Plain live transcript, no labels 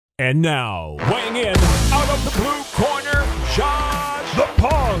And now, weighing in out of the blue corner, Josh the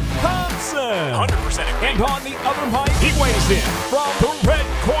Punk Thompson. 100% agree. And on the other mic, he weighs in from the red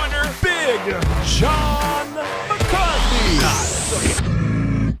corner, Big John McCarthy.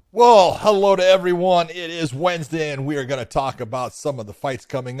 Well, hello to everyone. It is Wednesday, and we are going to talk about some of the fights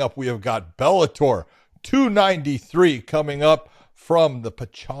coming up. We have got Bellator 293 coming up from the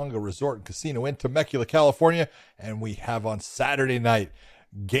Pechanga Resort and Casino in Temecula, California. And we have on Saturday night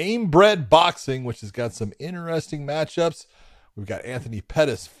Gamebred Boxing, which has got some interesting matchups. We've got Anthony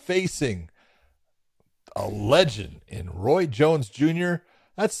Pettis facing a legend in Roy Jones Jr.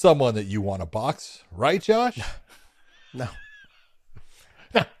 That's someone that you want to box, right, Josh? No.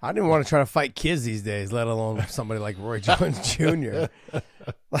 I didn't want to try to fight kids these days, let alone somebody like Roy Jones Jr.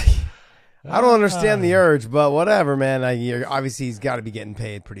 Like, I don't understand the urge, but whatever, man. Obviously, he's got to be getting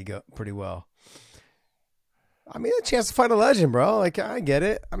paid pretty well. I mean, a chance to fight a legend, bro. Like, I get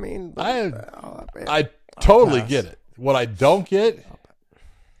it. I mean, I totally get it. What I don't get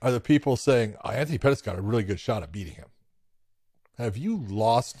are the people saying, oh, Anthony Pettis got a really good shot at beating him. Have you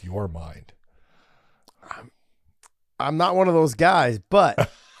lost your mind? I'm not one of those guys,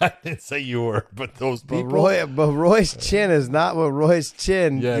 but I didn't say you were, but those people. But Roy's chin is not what Roy's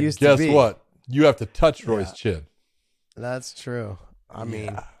chin used to be. Guess what? You have to touch Roy's chin. That's true. I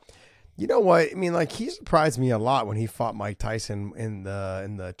mean, you know what? I mean, like, he surprised me a lot when he fought Mike Tyson in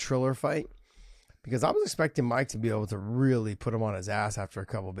the Triller fight, because I was expecting Mike to be able to really put him on his ass after a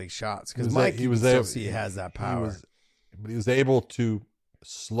couple big shots, because Mike, he has that power. But he was able to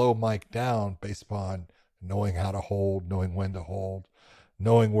slow Mike down based upon knowing how to hold, knowing when to hold,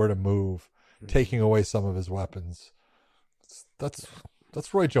 knowing where to move, taking away some of his weapons. That's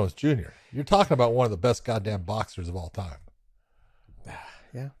Roy Jones Jr. You're talking about one of the best goddamn boxers of all time.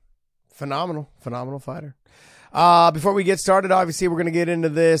 Yeah. Phenomenal fighter. Before we get started, obviously, we're going to get into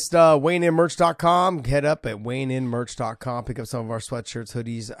this. WeighingInMerch.com. Head up at WeighingInMerch.com. Pick up some of our sweatshirts,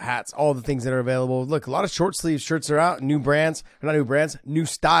 hoodies, hats, all the things that are available. Look, a lot of short sleeve shirts are out. New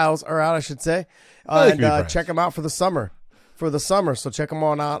styles are out, I should say. Check them out for the summer. So check them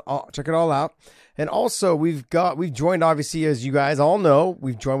on out. Check it all out. And also, we've joined, obviously, as you guys all know,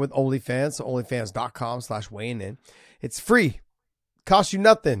 we've joined with OnlyFans. So OnlyFans.com/weighingin. It's free. Costs you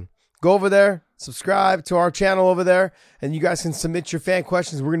nothing. Go over there, subscribe to our channel over there, and you guys can submit your fan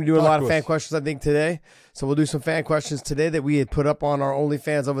questions. We're going to do a lot of fan questions, I think, today. So we'll do some fan questions today that we had put up on our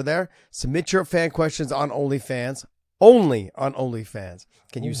OnlyFans over there. Submit your fan questions on OnlyFans. Only on OnlyFans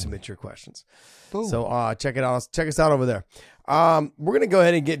can you submit your questions. Boom. So check it out. Check us out over there. We're going to go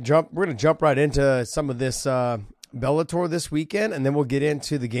ahead and we're going to jump right into some of this Bellator this weekend, and then we'll get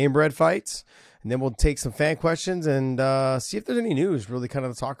into the Gamebred fights, and then we'll take some fan questions and see if there's any news really kind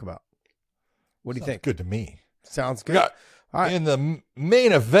of to talk about. What do you think? Good to me. Sounds good. All right. In the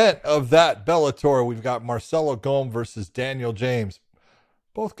main event of that Bellator, we've got Marcelo Gomes versus Daniel James.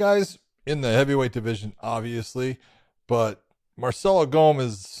 Both guys in the heavyweight division, obviously, but Marcelo Gomes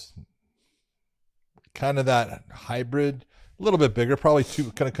is kind of that hybrid, a little bit bigger, probably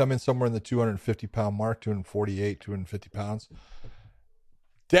going to come in somewhere in the 250-pound mark, 248, 250 pounds.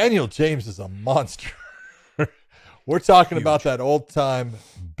 Daniel James is a monster. We're talking about that old-time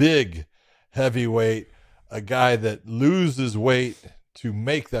big heavyweight, a guy that loses weight to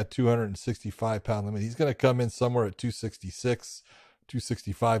make that 265-pound limit. He's going to come in somewhere at 266,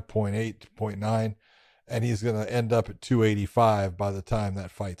 265.8, 0.9, and he's going to end up at 285 by the time that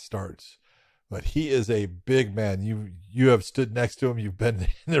fight starts. But he is a big man. You have stood next to him. You've been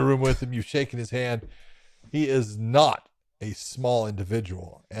in the room with him. You've shaken his hand. He is not a small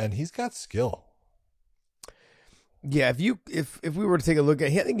individual, and he's got skill. Yeah, if we were to take a look at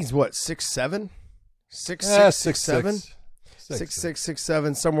him, I think he's what, 6'7", 6'7",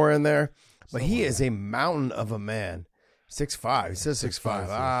 6'7", somewhere in there. But he is a mountain of a man. 6'5". He says 6'5".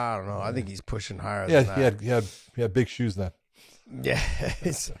 I don't know. I think he's pushing higher than that. He had big shoes then. Yeah.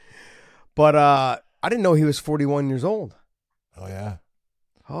 But I didn't know he was 41 years old. Oh, yeah.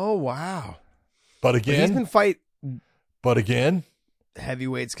 Oh, wow. But again. He's been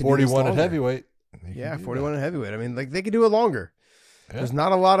Heavyweights can 41 at heavyweight. Yeah, 41 at heavyweight. I mean, like, they could do it longer. Yeah. There's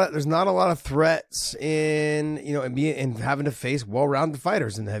not a lot of threats in, and having to face well-rounded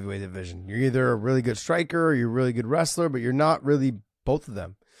fighters in the heavyweight division. You're either a really good striker or you're a really good wrestler, but you're not really both of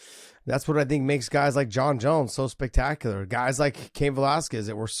them. That's what I think makes guys like John Jones so spectacular. Guys like Cain Velasquez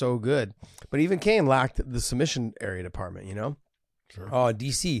that were so good. But even Cain lacked the submission area department, Sure.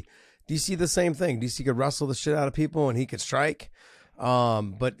 DC the same thing. DC could wrestle the shit out of people and he could strike.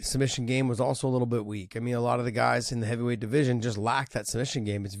 But submission game was also a little bit weak. I mean, a lot of the guys in the heavyweight division just lack that submission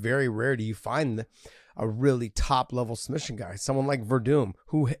game. It's very rare do you find a really top level submission guy. Someone like Verdum,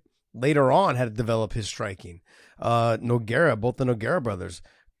 who later on had to develop his striking. Nogueira, both the Nogueira brothers,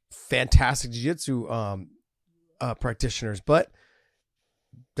 fantastic jiu-jitsu practitioners, but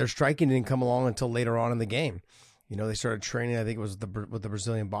their striking didn't come along until later on in the game. You know, they started training, I think it was with the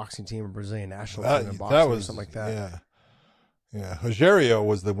Brazilian boxing team or Brazilian national team in boxing or something like that. Yeah. Yeah. Rogerio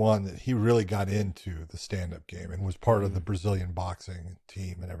was the one that he really got into the stand-up game and was part of the Brazilian boxing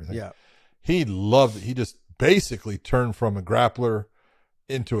team and everything. Yeah. He loved it. He just basically turned from a grappler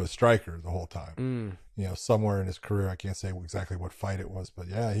into a striker the whole time. You know, somewhere in his career, I can't say exactly what fight it was, but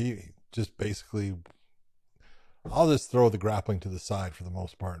yeah, he just basically, I'll just throw the grappling to the side for the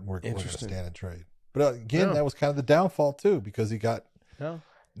most part and we're going to stand and trade. But again, that was kind of the downfall too, because he got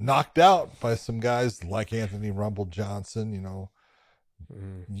knocked out by some guys like Anthony Rumble Johnson. You know,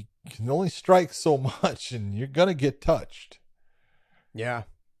 you can only strike so much and you're going to get touched. Yeah.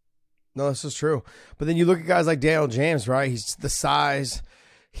 No, this is true. But then you look at guys like Daniel James, right? He's the size.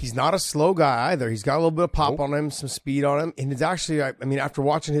 He's not a slow guy either. He's got a little bit of pop on him, some speed on him. And it's actually, I mean, after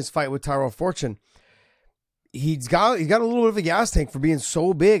watching his fight with Tyrell Fortune, he's got a little bit of a gas tank for being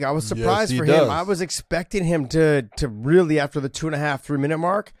so big. I was surprised for him. I was expecting him to really, after the 2.5, 3 minute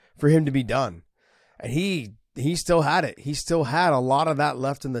mark, for him to be done. And he still had it. He still had a lot of that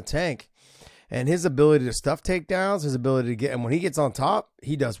left in the tank. And his ability to stuff takedowns, his ability to get, and when he gets on top,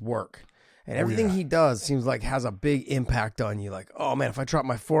 he does work. And everything he does seems like has a big impact on you. Like, oh man, if I drop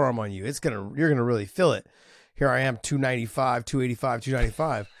my forearm on you, you're gonna really feel it. Here I am, 295, 285,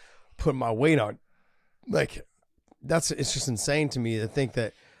 295, putting my weight on. Like, it's just insane to me to think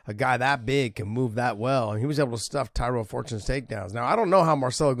that a guy that big can move that well. And he was able to stuff Tyrell Fortune's takedowns. Now, I don't know how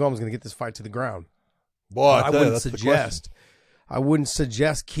Marcelo Gomes is going to get this fight to the ground. Boy, I wouldn't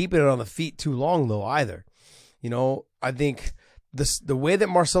suggest keeping it on the feet too long, though, either. You know, I think the way that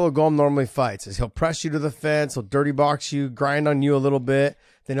Marcelo Gomes normally fights is he'll press you to the fence, he'll dirty box you, grind on you a little bit,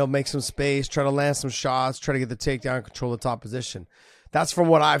 then he'll make some space, try to land some shots, try to get the takedown, control the top position. That's from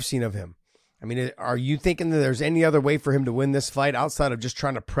what I've seen of him. I mean, are you thinking that there's any other way for him to win this fight outside of just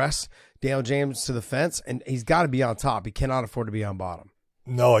trying to press Daniel James to the fence? And he's got to be on top. He cannot afford to be on bottom.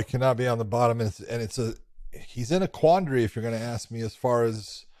 No, he cannot be on the bottom. He's in a quandary, if you're going to ask me, as far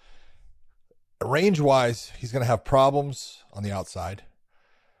as range-wise. He's going to have problems on the outside.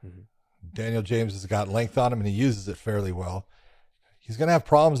 Daniel James has got length on him, and he uses it fairly well. He's going to have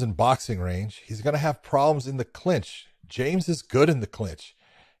problems in boxing range. He's going to have problems in the clinch. James is good in the clinch.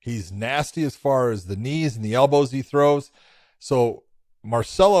 He's nasty as far as the knees and the elbows he throws. So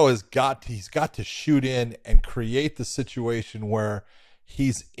Marcelo he's got to shoot in and create the situation where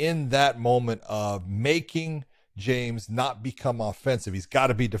he's in that moment of making James not become offensive. He's got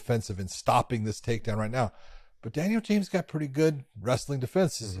to be defensive and stopping this takedown right now. But Daniel James got pretty good wrestling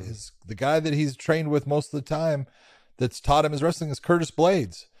defense. The guy that he's trained with most of the time that's taught him his wrestling is Curtis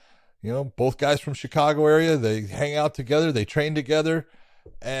Blades. You know, both guys from Chicago area. They hang out together. They train together.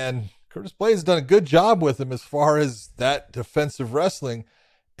 And Curtis Blades has done a good job with him as far as that defensive wrestling.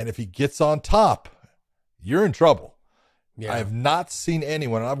 And if he gets on top, you're in trouble. Yeah. I have not seen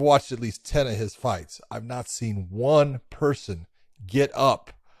anyone, and I've watched at least 10 of his fights. I've not seen one person get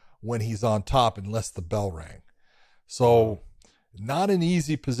up when he's on top unless the bell rang. So not an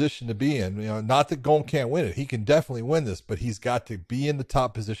easy position to be in. You know, not that Gomes can't win it. He can definitely win this, but he's got to be in the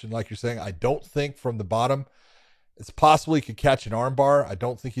top position, like you're saying. I don't think from the bottom, it's possible he could catch an armbar. I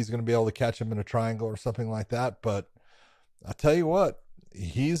don't think he's going to be able to catch him in a triangle or something like that. But I'll tell you what,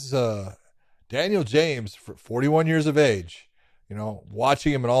 he's Daniel James, for 41 years of age, you know,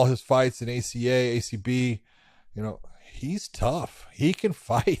 watching him in all his fights in ACA, ACB, you know, he's tough. He can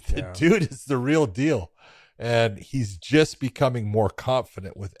fight. The dude is the real deal. And he's just becoming more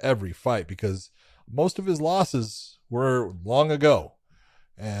confident with every fight because most of his losses were long ago.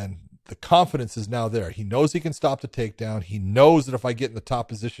 And the confidence is now there. He knows he can stop the takedown. He knows that if I get in the top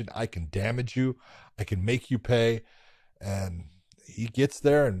position, I can damage you. I can make you pay. And he gets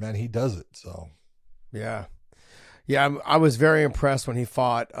there, and, man, he does it. So, yeah. Yeah, I was very impressed when he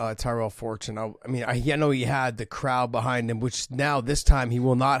fought Tyrell Fortune. I know he had the crowd behind him, which now this time he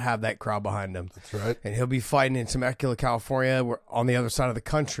will not have that crowd behind him. That's right. And he'll be fighting in Temecula, California, on the other side of the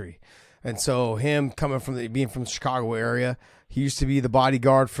country. And so him coming being from the Chicago area, he used to be the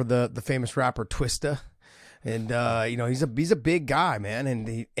bodyguard for the famous rapper Twista. And, you know, he's a big guy, man.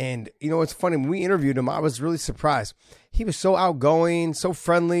 And you know, it's funny, when we interviewed him, I was really surprised. He was so outgoing, so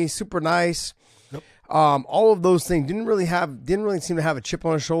friendly, super nice. Yep. All of those things didn't really seem to have a chip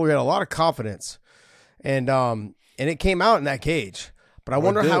on his shoulder. He had a lot of confidence. And it came out in that cage. But I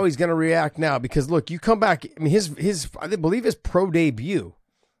wonder how he's going to react now, because look, you come back, I mean, I believe his pro debut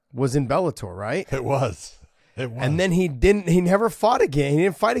was in Bellator, right? It was. And then he never fought again. He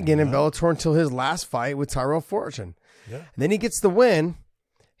didn't fight again in Bellator until his last fight with Tyrell Fortune. Yeah. And then he gets the win.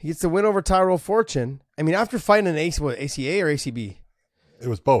 He gets the win over Tyrell Fortune. I mean, after fighting an ACA or ACB? It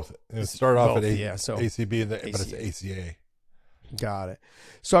was both. It started off at ACB, but it's ACA. Got it.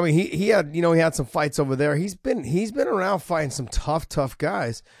 So I mean, he had some fights over there. He's been around fighting some tough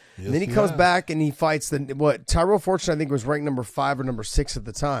guys. Yes, and then he comes back and he fights Tyrell Fortune, I think, was ranked number 5 or number 6 at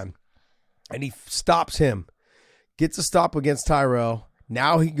the time, and he stops him, gets a stop against Tyrell.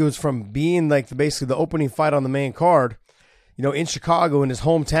 Now he goes from being like basically the opening fight on the main card, in Chicago in his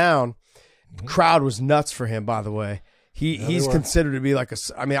hometown. Mm-hmm. Crowd was nuts for him, by the way. He's considered to be like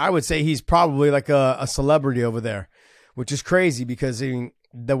I would say he's probably like a celebrity over there, which is crazy because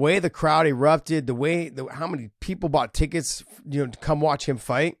the way the crowd erupted, how many people bought tickets, to come watch him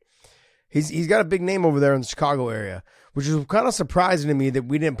fight. He's got a big name over there in the Chicago area, which is kind of surprising to me that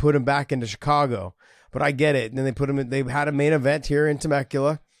we didn't put him back into Chicago. But I get it. And then they had a main event here in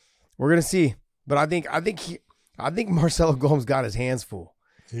Temecula. We're gonna see, but I think Marcelo Gomes got his hands full.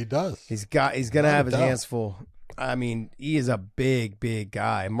 He does. He's gonna have his hands full. I mean, he is a big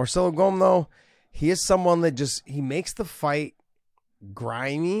guy. Marcelo Gomes, though, he is someone that he makes the fight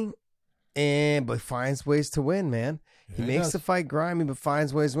grimy, but finds ways to win, man. He makes the fight grimy, but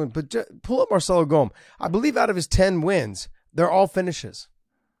finds ways to win. But pull up Marcelo Gomes. I believe out of his 10 wins, they're all finishes.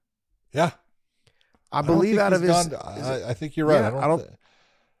 Yeah. I believe out of his... I think you're right.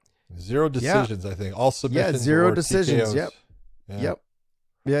 Yeah, zero decisions, I think. All submissions. Yeah, 0 or decisions. TKOs. Yep.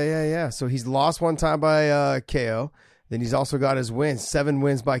 Yeah. So he's lost one time by KO. Then he's also got his wins, 7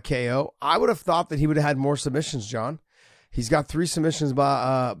 wins by KO. I would have thought that he would have had more submissions, John. He's got 3 submissions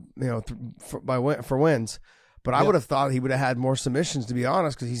by for wins, but I would have thought he would have had more submissions, to be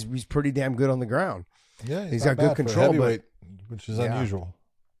honest, because he's pretty damn good on the ground. Yeah, he's got good control, which is unusual.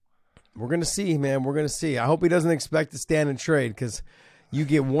 We're gonna see, man. We're gonna see. I hope he doesn't expect to stand and trade, because you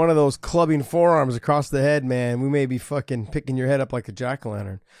get one of those clubbing forearms across the head, man, we may be fucking picking your head up like a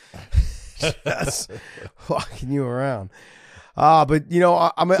jack-o'-lantern. That's walking you around. But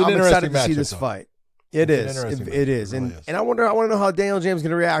I'm excited to see this fight. It is. And I want to know how Daniel James is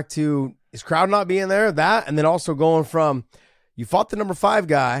going to react to his crowd not being there, and then also going from you fought the number 5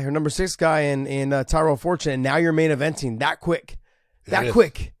 guy or number 6 guy in Tyrell Fortune, and now you're main eventing that quick.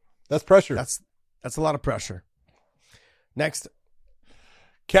 Quick. That's pressure. That's a lot of pressure. Next.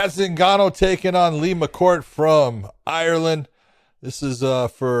 Kat Zingano taking on Lee McCourt from Ireland. This is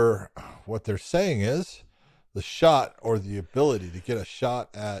for what they're saying is the shot or the ability to get a shot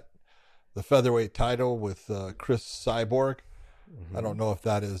at the featherweight title with Chris Cyborg. Mm-hmm. I don't know if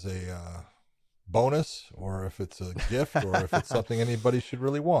that is a bonus or if it's a gift or if it's something anybody should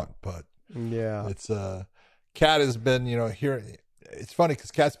really want. But yeah, it's Kat has been here. It's funny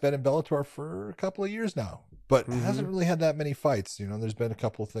because Kat's been in Bellator for a couple of years now, but hasn't really had that many fights. There's been a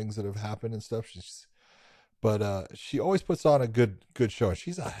couple of things that have happened and stuff. But she always puts on a good show.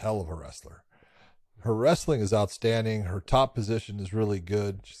 She's a hell of a wrestler. Her wrestling is outstanding. Her top position is really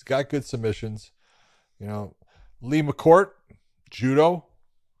good. She's got good submissions. Lee McCourt, judo,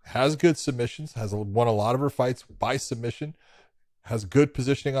 has good submissions, has won a lot of her fights by submission, has good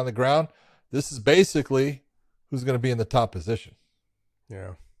positioning on the ground. This is basically who's going to be in the top position.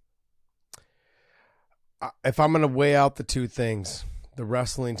 Yeah. If I'm going to weigh out the two things, the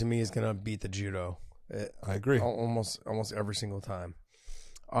wrestling to me is going to beat the judo. I agree. Almost every single time.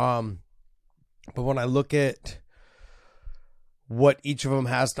 But when I look at what each of them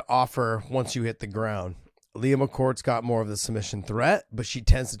has to offer once you hit the ground, Leah McCourt's got more of the submission threat, but she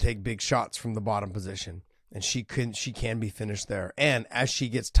tends to take big shots from the bottom position, and she can be finished there. And as she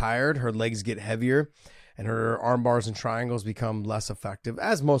gets tired, her legs get heavier, and her arm bars and triangles become less effective,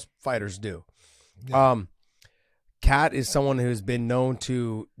 as most fighters do. Yeah. Kat is someone who's been known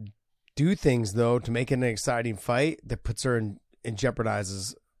to do things, though, to make it an exciting fight that puts her in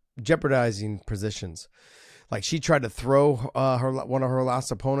jeopardizing positions. Like she tried to throw one of her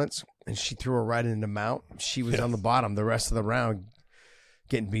last opponents, and she threw her right into mount. She was on the bottom the rest of the round,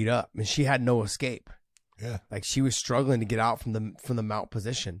 getting beat up, and she had no escape. Yeah, like she was struggling to get out from the mount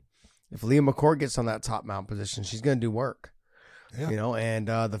position. If Leah McCourt gets on that top mount position, she's going to do work. Yeah. And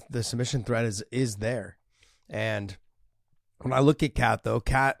the submission threat is there. And when I look at Kat, though,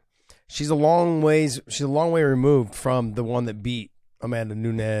 she's a long way removed from the one that beat Amanda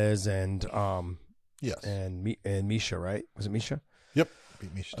Nunes and yes, and Misha, right? Was it Misha? Yep,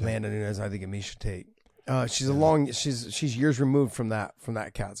 beat Misha. Amanda Nunes, I think, and Misha Tate. She's years removed from that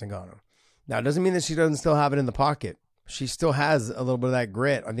Kat Zingano. Now, it doesn't mean that she doesn't still have it in the pocket. She still has a little bit of that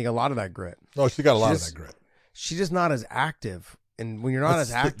grit. I think a lot of that grit. Oh, she got a lot of that grit. She's just not as active, and when you're not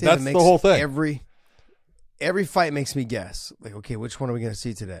as active, that's it makes the whole thing. every fight makes me guess. Like, okay, which one are we going to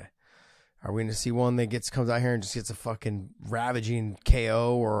see today? Are we going to see one that comes out here and just gets a fucking ravaging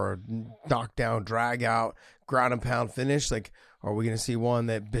KO or a knockdown, drag out, ground and pound finish? Like, are we going to see one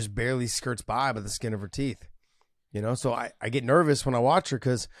that just barely skirts by the skin of her teeth? You know, so I get nervous when I watch her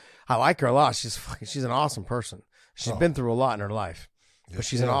because I like her a lot. She's an awesome person. She's been through a lot in her life, but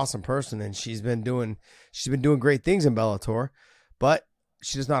she's an awesome person, and she's been doing great things in Bellator, but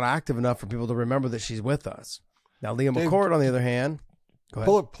she's not active enough for people to remember that she's with us. Now, Leah McCourt, on the other hand, go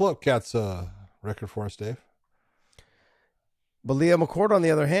ahead. Pull up Kat's record for us, Dave. But Leah McCourt, on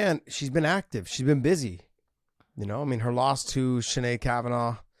the other hand, she's been active. She's been busy. You know, I mean, her loss to Sinead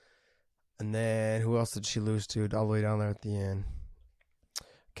Kavanaugh, and then who else did she lose to all the way down there at the end?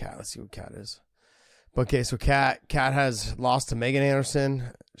 Kat, let's see what Kat is. But okay, so Kat has lost to Megan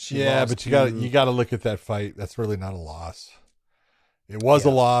Anderson. But you got to look at that fight. That's really not a loss. It was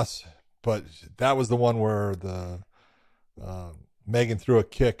a loss, but that was the one where the Megan threw a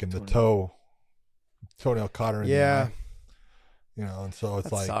kick and the toenail caught her in the eye. You know, and so it's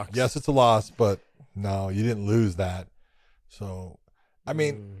that like, sucks. Yes, it's a loss, but no, you didn't lose that. So, I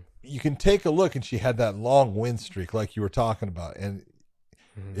mean, you can take a look, and she had that long win streak like you were talking about, and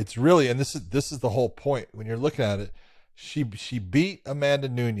it's really, and this is the whole point when you're looking at it. She beat Amanda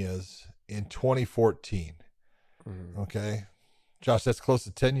Nunes in 2014. Okay, Josh, that's close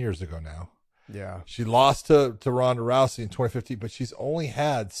to 10 years ago now. Yeah, she lost to Ronda Rousey in 2015, but she's only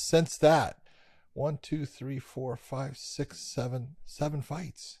had since that 1, 2, 3, 4, 5, 6, 7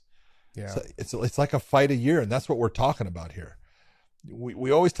 fights. Yeah, so it's like a fight a year, and that's what we're talking about here. We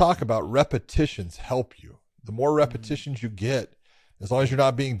always talk about repetitions help you. The more repetitions you get, as long as you're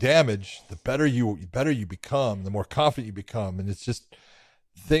not being damaged, the better you become, the more confident you become, and it's just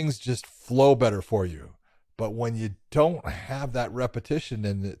things just flow better for you. But when you don't have that repetition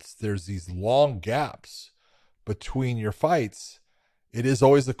and there's these long gaps between your fights, it is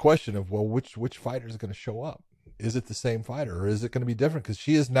always the question of, well, which fighter is going to show up? Is it the same fighter, or is it going to be different? Because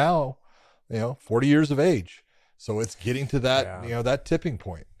she is now, 40 years of age. So it's getting to that, that tipping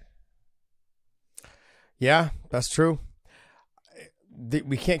point. Yeah, that's true.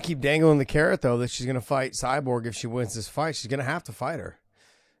 We can't keep dangling the carrot, though, that she's going to fight Cyborg if she wins this fight. She's going to have to fight her.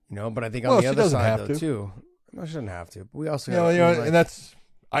 But I think on the other side, though, too. No, she doesn't have to. But we also and that's,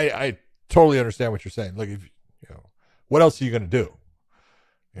 I totally understand what you're saying. Look, if what else are you going to do?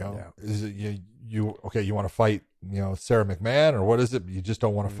 Is it you want to fight, Sarah McMahon, or what is it? You just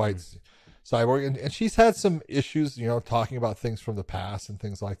don't want to fight Cyborg, and she's had some issues, talking about things from the past and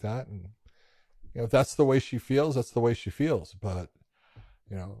things like that, and if that's the way she feels, that's the way she feels. But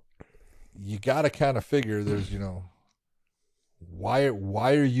you got to kind of figure there's why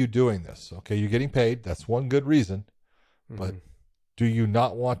are you doing this? Okay, you're getting paid. That's one good reason, but do you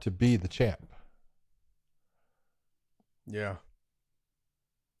not want to be the champ? Yeah.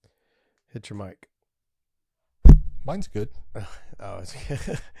 Hit your mic. Mine's good. It's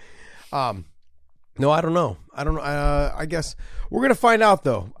no, I don't know. I guess we're gonna find out,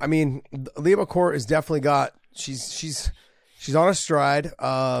 though. I mean, Leah McCourt has definitely got. She's on a stride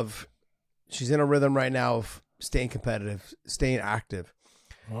of. She's in a rhythm right now of staying competitive, staying active,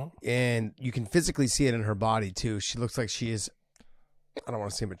 and you can physically see it in her body too. She looks like she is. I don't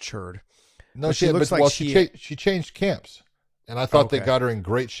want to say matured. No, she looks like she changed camps, and I thought they got her in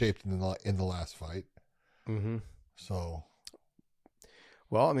great shape in the last fight. Mm-hmm. So.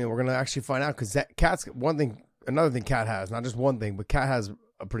 Well, I mean, we're gonna actually find out because Kat's one thing. Another thing Kat has, not just one thing, but Kat has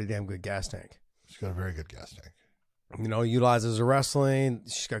a pretty damn good gas tank. She's got a very good gas tank. Utilizes her wrestling.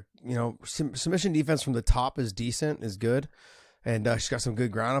 She's got submission defense from the top is decent, is good, and she's got some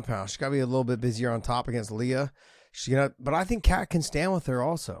good ground and pound. She's got to be a little bit busier on top against Leah. But I think Kat can stand with her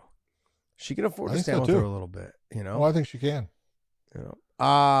also. She can afford to stand with her a little bit. Well, I think she can.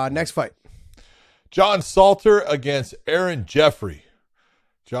 Next fight, John Salter against Aaron Jeffrey.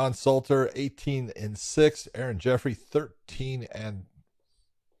 John Salter 18-6, Aaron Jeffrey 13-3.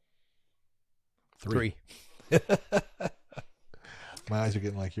 My eyes are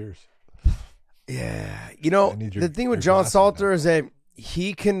getting like yours. Yeah, the thing with John Salter is that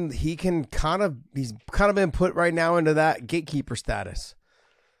he's kind of been put right now into that gatekeeper status.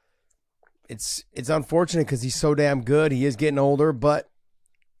 It's unfortunate because he's so damn good. He is getting older, but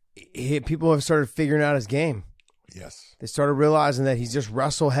people have started figuring out his game. Yes. They started realizing that he's just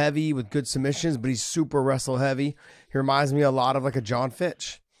wrestle heavy with good submissions, but he's super wrestle heavy. He reminds me a lot of like a John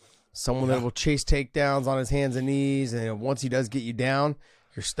Fitch. Someone that will chase takedowns on his hands and knees, and once he does get you down,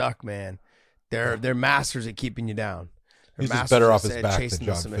 you're stuck, man. They're masters at keeping you down. He's just better off his back than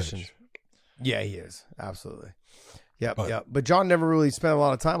John Fitch. Yeah, he is. Absolutely. Yep. But John never really spent a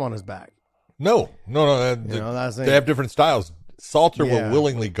lot of time on his back. No. They have different styles. Salter will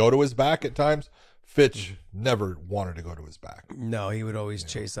willingly go to his back at times. Fitch never wanted to go to his back. No, he would always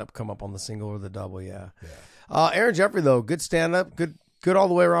chase up, come up on the single or the double. Yeah. Aaron Jeffrey though, good stand up, good all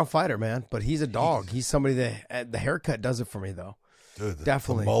the way around fighter, man. But he's a dog. He's somebody that the haircut does it for me though. Dude,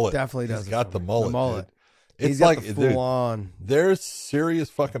 definitely does. He's got the mullet. The mullet. It's He's like got the full on. There's serious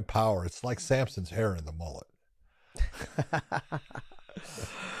fucking power. It's like Samson's hair in the mullet.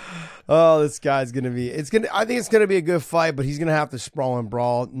 Oh, this guy's gonna be. I think it's gonna be a good fight, but he's gonna have to sprawl and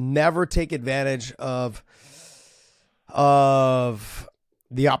brawl. Never take advantage of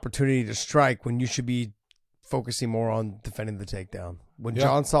the opportunity to strike when you should be focusing more on defending the takedown. When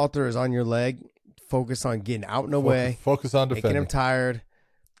John Salter is on your leg, focus on getting out and away. Focus on defending. Making him tired.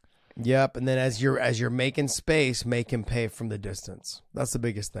 Yep, and then as you're making space, make him pay from the distance. That's the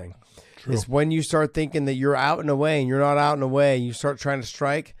biggest thing. True. Is when you start thinking that you're out and away and you're not out and away, and you start trying to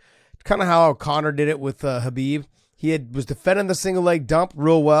strike. Kind of how Connor did it with Habib. He was defending the single leg dump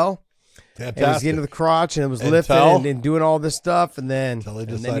real well. Fantastic. And he was getting to the crotch and it was lifting and doing all this stuff. And then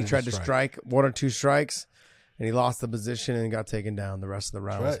he tried to strike 1 or 2 strikes and he lost the position and got taken down. The rest of the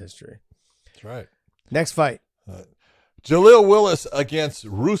round was history. That's right. Next fight. Jaleel Willis against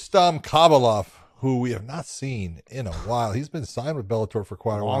Rustam Kabalov, who we have not seen in a while. He's been signed with Bellator for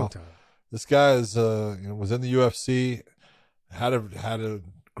quite a while. Time. This guy was in the UFC, had a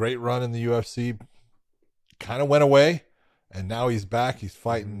great run in the UFC, kind of went away, and now he's back. He's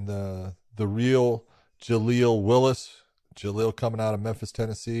fighting the real Jaleel Willis. Jaleel, coming out of Memphis,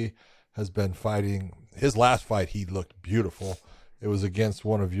 Tennessee, has been fighting. His last fight, he looked beautiful. It was against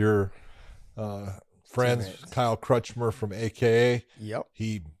one of your friends, Kyle Crutchmer from AKA. Yep.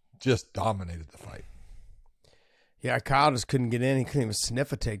 He just dominated the fight. Yeah, Kyle just couldn't get in. He couldn't even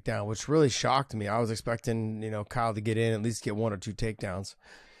sniff a takedown, which really shocked me. I was expecting, Kyle to get in, at least get 1 or 2 takedowns,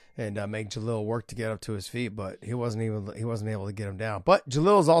 and make Jaleel work to get up to his feet. But he wasn't able to get him down. But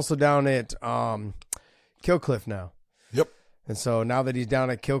Jaleel is also down at Kill Cliff now. Yep. And so now that he's down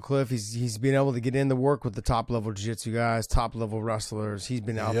at Kill Cliff, he's been able to get in to work with the top level jiu-jitsu guys, top level wrestlers. He's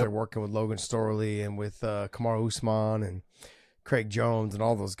been out there working with Logan Storley and with Kamaru Usman and Craig Jones and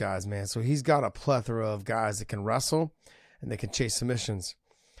all those guys, man. So he's got a plethora of guys that can wrestle and they can chase submissions.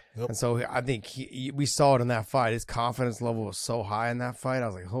 Yep. And so I think we saw it in that fight. His confidence level was so high in that fight. I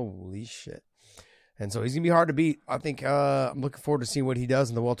was like, holy shit. And so he's going to be hard to beat. I think I'm looking forward to seeing what he does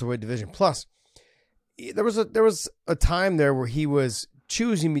in the welterweight division. Plus, there was a time there where he was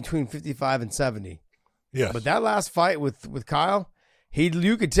choosing between 55 and 70. Yes. But that last fight with Kyle,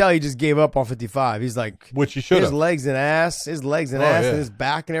 you could tell he just gave up on 55. He's like, which he should have. His legs and ass, and his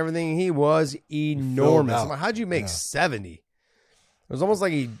back and everything. He was enormous. I'm like, how'd you make 70? It was almost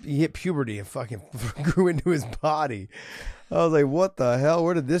like he hit puberty and fucking grew into his body. I was like, what the hell?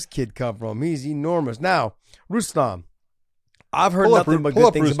 Where did this kid come from? He's enormous. Now, Rustam, I've heard nothing but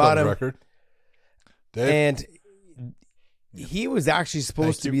good things about him. Record. Dave? And he was actually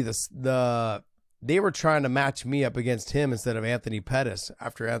supposed to be they were trying to match me up against him instead of Anthony Pettis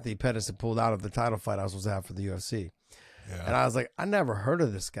after Anthony Pettis had pulled out of the title fight I was supposed to have for the UFC. Yeah. And I was like, I never heard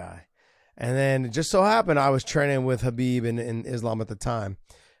of this guy. And then it just so happened I was training with Habib in Islam at the time.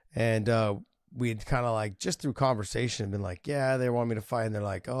 And we'd kind of like, just through conversation, been like, yeah, they want me to fight. And they're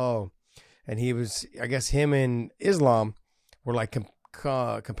like, oh. And he was, I guess him and Islam were like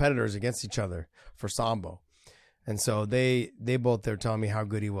competitors against each other for Sambo. And so they both, they're telling me how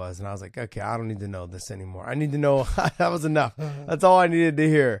good he was. And I was like, okay, I don't need to know this anymore. I need to know, that was enough. That's all I needed to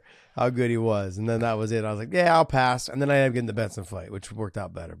hear, how good he was. And then that was it. I was like, yeah, I'll pass. And then I ended up getting the Benson fight, which worked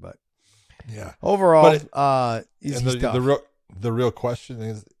out better. But yeah, overall, he's tough. The real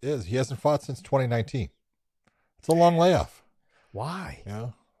question is he hasn't fought since 2019. It's a long layoff. Why? Yeah,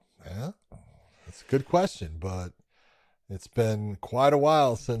 that's a good question, but it's been quite a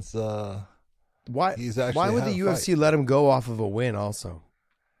while since why he's actually. Why would the UFC let him go off of a win? Also,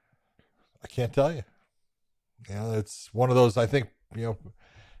 I can't tell you. It's one of those. I think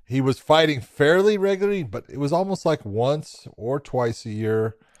he was fighting fairly regularly, but it was almost like once or twice a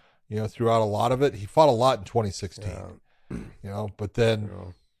year. Throughout a lot of it, he fought a lot in 2016. But then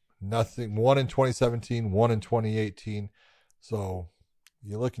nothing. 1 in 2017, 1 in 2018. So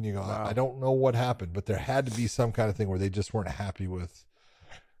you look and you go, wow. I don't know what happened, but there had to be some kind of thing where they just weren't happy with,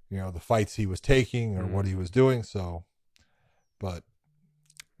 the fights he was taking or what he was doing. So, but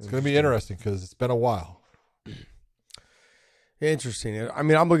it's going to be interesting because it's been a while. Interesting. I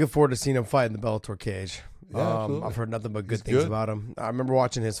mean, I'm looking forward to seeing him fight in the Bellator cage. Yeah, I've heard nothing but good things about him. I remember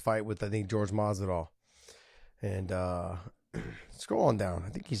watching his fight with, I think, George Masvidal. And scroll on down. I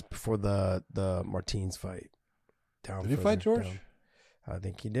think he's before the Martins fight. Did he fight George? Down. I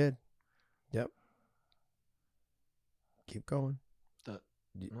think he did. Yep. Keep going.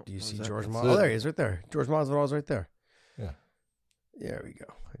 Do you see George That's Masvidal? Oh, there he is, right there. George Masvidal is right there. Yeah. There we go.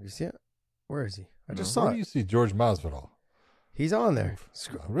 You see it? Where is he? I just saw Where it. do you see George Masvidal? He's on there.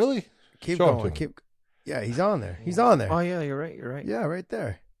 Really? Keep Show him going. to me. Yeah, he's on there. He's on there. Oh yeah, you're right. Yeah, right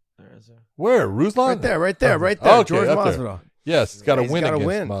there. Where? Ruslan? Right there. Okay, George up there. Masvidal. Yes, he's got to He's win gotta against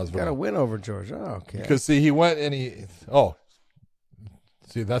win. Masvidal. He's got to win over George. Oh, okay. Because see, he went and he. Oh,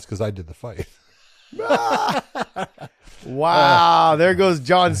 see, that's because I did the fight. Wow, there goes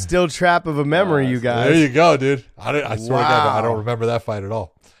John's still trap of a memory, you guys. There you go, dude. I swear to God, I don't remember that fight at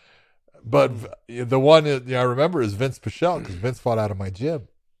all. But the one that I remember is Vince Pichel, because Vince fought out of my gym,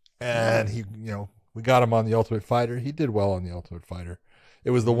 and he, we got him on the Ultimate Fighter. He did well on the Ultimate Fighter. It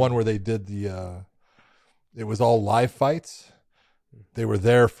was the one where they did it was all live fights. They were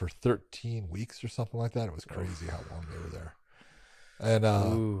there for 13 weeks or something like that. It was crazy how long they were there. And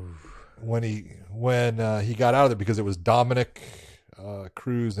when he got out of there, because it was Dominic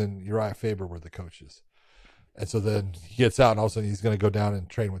Cruz and Uriah Faber were the coaches. And so then he gets out, and all of a sudden he's going to go down and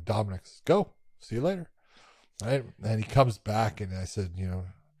train with Dominic. Says, go. See you later. Right? And he comes back, and I said,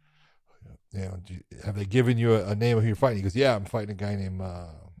 have they given you a name of who you're fighting? He goes, yeah, I'm fighting a guy named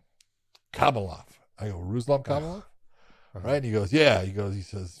Kamalov. I go, Ruslan Kamalov? Right? And he goes, yeah. He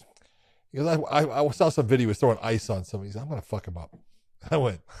says, I saw some video. He was throwing ice on somebody. He said, I'm going to fuck him up. I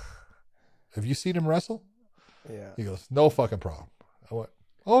went, have you seen him wrestle? Yeah. He goes, no fucking problem. I went,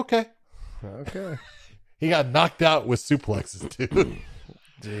 okay. He got knocked out with suplexes, too.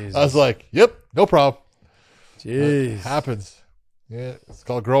 Jesus. I was like, yep, no problem. Jeez. It happens. Yeah, it's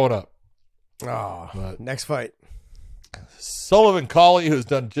called growing up. Oh, But next fight. Sullivan Colley, who's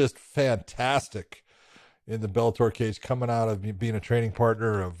done just fantastic in the Bellator cage, coming out of being a training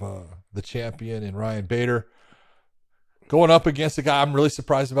partner of the champion in Ryan Bader, going up against a guy I'm really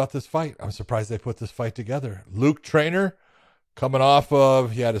surprised about this fight. I'm surprised they put this fight together. Luke Traynor, coming off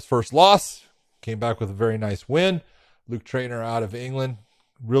of, he had his first loss, came back with a very nice win. Luke Traynor out of England,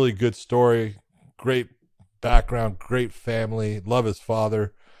 really good story, great background, great family, love his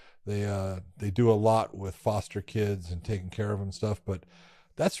father. They do a lot with foster kids and taking care of them and stuff, but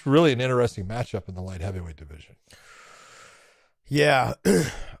that's really an interesting matchup in the light heavyweight division. Yeah,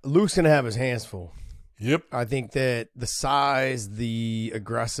 Luke's going to have his hands full. Yep. I think that the size, the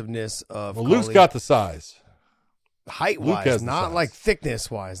aggressiveness of Luke's got the size. Height-wise, not like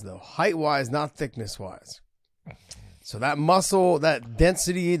thickness-wise, though. Height-wise, not thickness-wise. So that muscle, that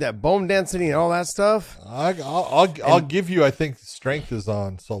density, that bone density, and all that stuff. I'll give you. I think strength is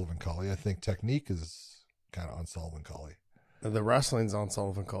on Sullivan Colley. I think technique is kind of on Sullivan Colley. The wrestling's on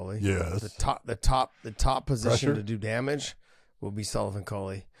Sullivan Colley. Yes. The top position Pressure. to do damage will be Sullivan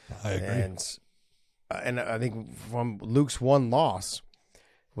Colley. I agree. And I think from Luke's one loss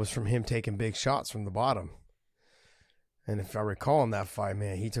was from him taking big shots from the bottom. And if I recall in that fight,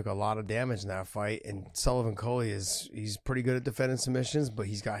 man, he took a lot of damage in that fight. And Sullivan Colley he's pretty good at defending submissions, but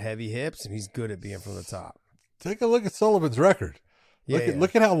he's got heavy hips and he's good at being from the top. Take a look at Sullivan's record. Yeah,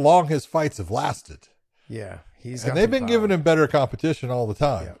 Look at how long his fights have lasted. Yeah, and they've been giving him better competition all the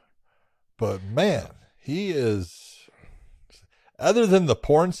time. Yep. But man, he is, other than the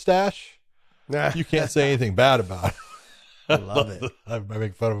porn stash, you can't say anything bad about it. I love it. I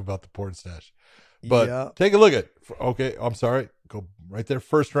make fun of him about the porn stash. But take a look at, okay, I'm sorry. Go right there.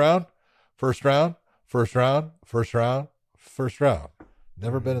 First round. Never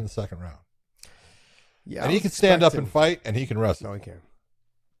been in the second round. Yeah, and he can stand up and fight, and he can wrestle. No, he can.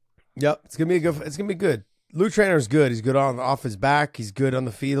 Yep, it's gonna be good. Luke Traynor's good. He's good off his back. He's good on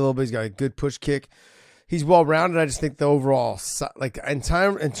the feet a little bit. He's got a good push kick. He's well rounded. I just think the overall, like in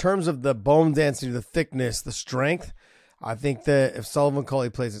terms of the bone density, the thickness, the strength, I think that if Sullivan Colley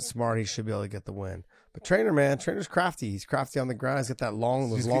plays it smart, he should be able to get the win. But Traynor's crafty. He's crafty on the ground. He's got that long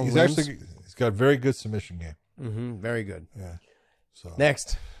limbs. He's got a very good submission game. Mm-hmm, very good. Yeah. So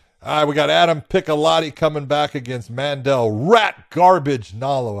next. All right, we got Adam Piccolotti coming back against Mandel Rat Garbage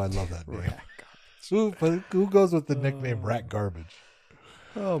Nalo. I love that name. Who goes with the nickname Rat Garbage?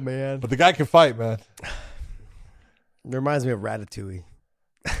 Oh, man. But the guy can fight, man. It reminds me of Ratatouille.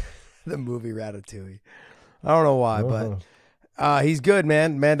 The movie Ratatouille. I don't know why, but he's good,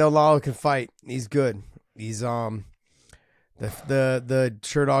 man. Mandel Lalo can fight. He's good. He's the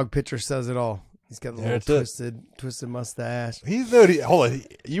Sure Dog picture says it all. He's got a little twisted mustache. Hold on.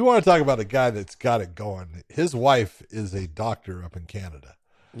 You want to talk about a guy that's got it going. His wife is a doctor up in Canada.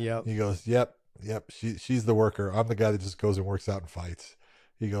 Yep. He goes, yep. She's the worker. I'm the guy that just goes and works out and fights.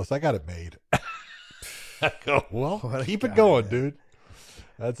 He goes, I got it made. I go, well, keep it going, dude.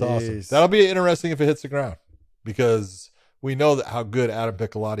 That's awesome. That'll be interesting if it hits the ground, because we know that how good Adam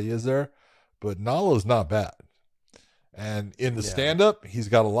Piccolotti is there, but Nalo's not bad. And in the stand-up, he's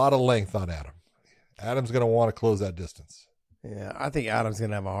got a lot of length on Adam. Adam's going to want to close that distance. Yeah, I think Adam's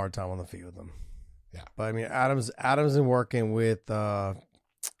going to have a hard time on the feet with him. Yeah. But, I mean, Adam's been working with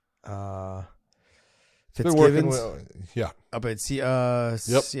Fitzgibbons up at CSA?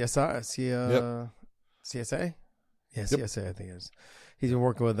 Yeah, CSA, I think it is. He's been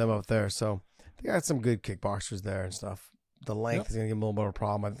working with them up there. So, they got some good kickboxers there and stuff. The length is going to give him a little bit of a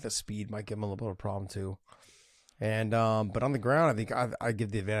problem. I think the speed might give him a little bit of a problem, too. And but on the ground, I think I give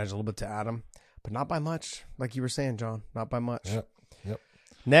the advantage a little bit to Adam, but not by much, like you were saying, John. Not by much. Yep.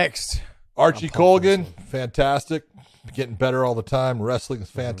 Next, Archie Colgan, fantastic, getting better all the time. Wrestling is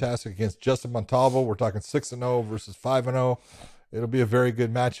fantastic against Justin Montalvo. We're talking 6-0 versus 5-0. It'll be a very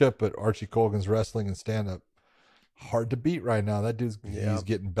good matchup, but Archie Colgan's wrestling and stand-up hard to beat right now. That dude's he's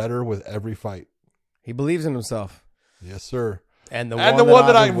getting better with every fight. He believes in himself. Yes, sir. And the one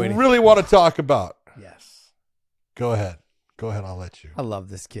that I really want to talk about. Yes. Go ahead. I'll let you. I love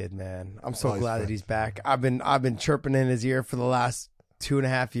this kid, man. I'm so glad that he's back. I've been chirping in his ear for the last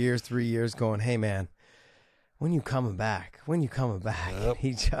 2.5 years, 3 years, going, "Hey, man, when you coming back? Yep.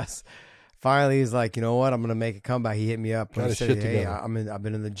 He just finally he's like, you know what? I'm gonna make a comeback. He hit me up and he said, "Hey, I've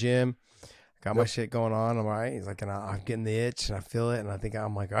been in the gym, got my shit going on. I'm all right." He's like, and I'm getting the itch and I feel it, and I think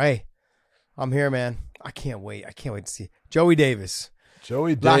I'm like, "Hey, I'm here, man. I can't wait to see Joey Davis.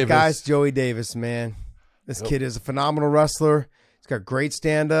 Black guys, Joey Davis, man." This kid is a phenomenal wrestler. He's got great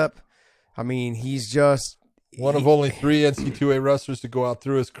stand-up. I mean, he's just... One of only 3 NC2A wrestlers to go out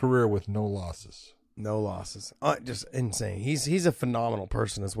through his career with no losses. No losses. Just insane. He's a phenomenal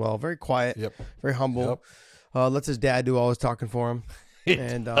person as well. Very quiet. Yep. Very humble. Lets his dad do all his talking for him.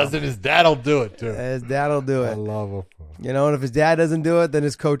 And his dad will do it, too. His dad will do it. I love him. You know, and if his dad doesn't do it, then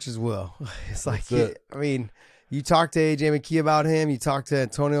his coaches will. It's like, I mean, you talk to AJ McKee about him. You talk to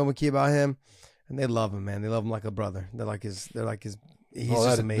Antonio McKee about him. And they love him, man. They love him like a brother. They're like his. He's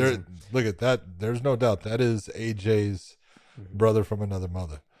just amazing. Look at that. There's no doubt that is AJ's brother from another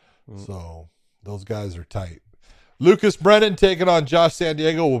mother. So those guys are tight. Lucas Brennan taking on Josh San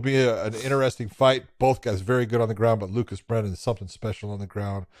Diego will be an interesting fight. Both guys very good on the ground, but Lucas Brennan is something special on the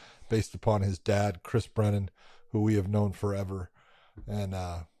ground based upon his dad, Chris Brennan, who we have known forever. And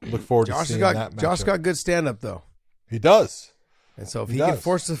look forward to seeing that matchup. Josh got good stand-up, though. He does. And so if he can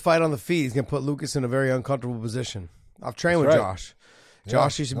force the fight on the feet, he's going to put Lucas in a very uncomfortable position. I've trained with Josh.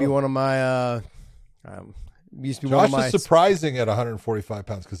 Josh used to be one of my Josh is surprising at 145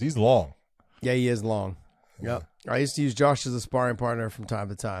 pounds because he's long. Yeah, he is long. Yep. I used to use Josh as a sparring partner from time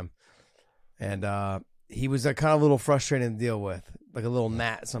to time. And he was kind of a little frustrating to deal with, like a little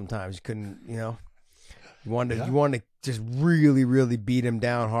gnat sometimes. You couldn't, you wanted to just really, really beat him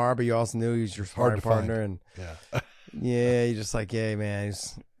down hard, but you also knew he was your sparring partner. And yeah, you're just like, yeah, man.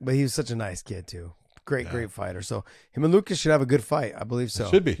 But he was such a nice kid, too. Great fighter. So him and Lucas should have a good fight. I believe so.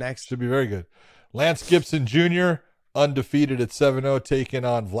 Should be. Next. Should be very good. Lance Gibson Jr., undefeated at 7-0, taking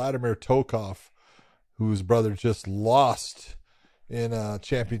on Vladimir Tokov, whose brother just lost in a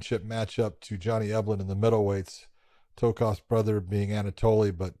championship matchup to Johnny Eblin in the middleweights. Tokov's brother being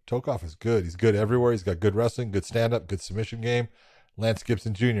Anatoly, but Tokov is good. He's good everywhere. He's got good wrestling, good stand-up, good submission game. Lance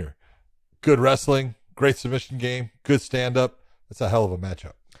Gibson Jr., good wrestling, great submission game, good stand-up. That's a hell of a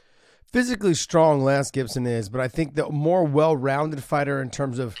matchup. Physically strong Lance Gibson is, but I think the more well-rounded fighter in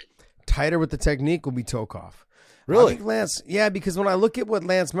terms of tighter with the technique will be Tokov. Really? I think Lance, because when I look at what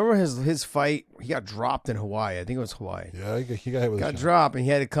Lance, remember his fight, he got dropped in Hawaii. I think it was Hawaii. Yeah, he got hit with a shot. Dropped, and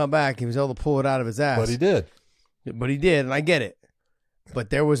he had to come back. He was able to pull it out of his ass. But he did, and I get it. But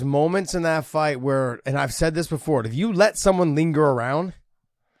there was moments in that fight where, and I've said this before, if you let someone linger around,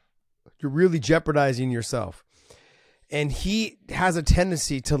 you're really jeopardizing yourself. And he has a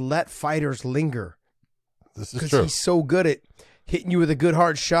tendency to let fighters linger. This is true. Because he's so good at hitting you with a good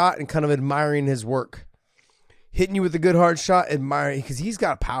hard shot and kind of admiring his work. Hitting you with a good hard shot, admiring, because he's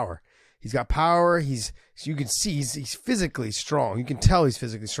got power. He's got power. You can see he's physically strong. You can tell he's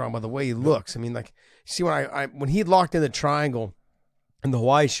physically strong by the way he looks. I mean, like, see when he locked in the triangle in the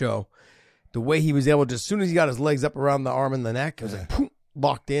Hawaii show, the way he was able to, as soon as he got his legs up around the arm and the neck, it was like poof,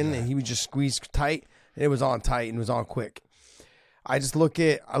 locked in, and he would just squeeze tight, and it was on tight and it was on quick. I look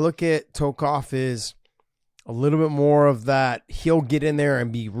at Tokov is a little bit more of that. He'll get in there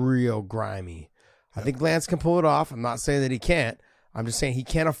and be real grimy. I think Lance can pull it off. I'm not saying that he can't. I'm just saying he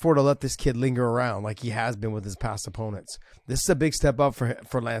can't afford to let this kid linger around like he has been with his past opponents. This is a big step up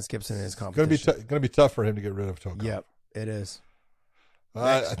for Lance Gibson in his competition. It's going to be tough for him to get rid of Tokov. Yep, it is.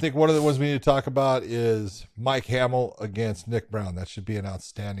 I think one of the ones we need to talk about is Mike Hamill against Nick Brown. That should be an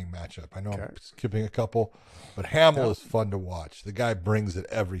outstanding matchup. I know I'm skipping a couple, but Hamill is fun to watch. The guy brings it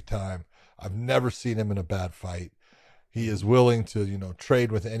every time. I've never seen him in a bad fight. He is willing to,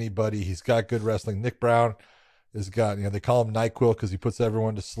 trade with anybody. He's got good wrestling. Nick Brown has got, they call him NyQuil because he puts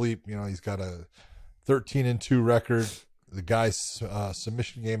everyone to sleep. He's got a 13-2 record. The guy's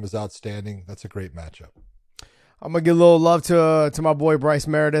submission game is outstanding. That's a great matchup. I'm going to give a little love to my boy Bryce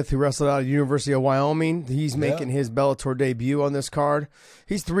Meredith, who wrestled out of the University of Wyoming. He's making his Bellator debut on this card.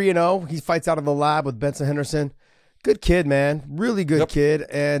 He's 3-0. He fights out of the lab with Benson Henderson. Good kid, man. Really good kid.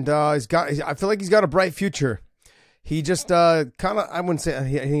 And I feel like he's got a bright future. He just kind of, I wouldn't say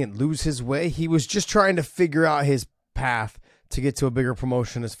he didn't lose his way. He was just trying to figure out his path to get to a bigger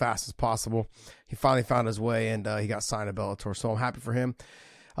promotion as fast as possible. He finally found his way, and he got signed to Bellator. So I'm happy for him.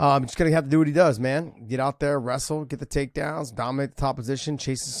 Just going to have to do what he does, man. Get out there, wrestle, get the takedowns, dominate the top position,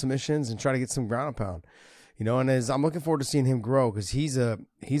 chase the submissions, and try to get some ground and pound. And I'm looking forward to seeing him grow because he's a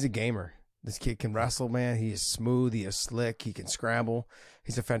gamer. This kid can wrestle, man. He is smooth. He is slick. He can scramble.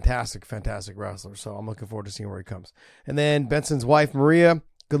 He's a fantastic, fantastic wrestler. So I'm looking forward to seeing where he comes. And then Benson's wife, Maria,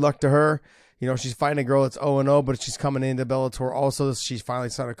 good luck to her. She's fighting a girl that's 0-0, but she's coming into Bellator also. She's finally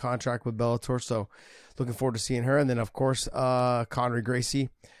signed a contract with Bellator. So looking forward to seeing her. And then, of course, Connery Gracie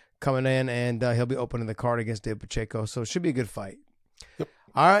coming in, and he'll be opening the card against Dave Pacheco. So it should be a good fight. Yep.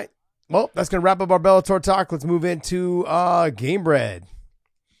 All right. Well, that's going to wrap up our Bellator talk. Let's move into Gamebred.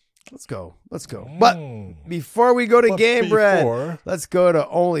 Let's go. But before we go to Gamebred, let's go to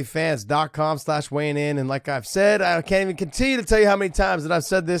onlyfans.com/weighing-in. And like I've said, I can't even continue to tell you how many times that I've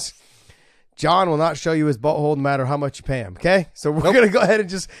said this. John will not show you his butthole no matter how much you pay him. Okay? So we're going to go ahead and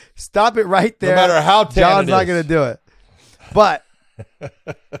just stop it right there. No matter how tan John's not going to do it. But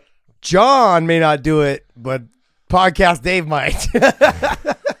John may not do it, but Podcast Dave might. Right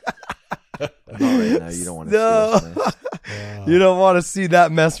now, you don't want to see this mess. You don't want to see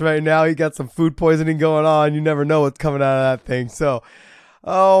that mess right now. He got some food poisoning going on. You never know what's coming out of that thing. So,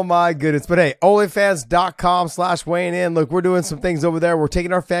 oh my goodness. But hey, onlyfans.com/weighing-in. Look, we're doing some things over there. We're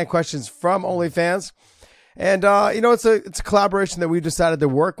taking our fan questions from OnlyFans. And, it's a collaboration that we decided to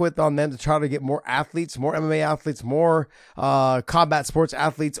work with on them to try to get more athletes, more MMA athletes, more combat sports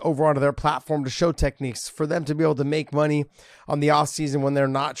athletes over onto their platform to show techniques for them to be able to make money on the off season when they're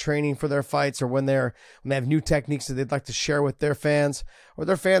not training for their fights or when they have new techniques that they'd like to share with their fans, or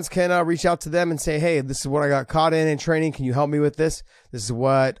their fans can reach out to them and say, hey, this is what I got caught in training. Can you help me with this? This is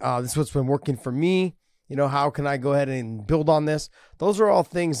what's been working for me. How can I go ahead and build on this? Those are all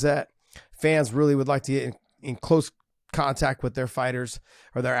things that fans really would like to get in close contact with their fighters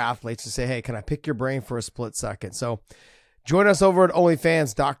or their athletes to say, hey, can I pick your brain for a split second? So join us over at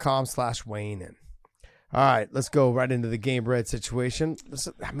onlyfans.com/weighing-in. All right, let's go right into the Gamebred situation.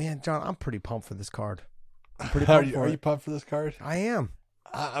 Man, John, I'm pretty pumped for this card. I'm pretty pumped Are you pumped for this card? I am.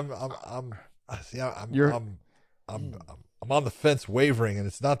 I'm on the fence wavering, and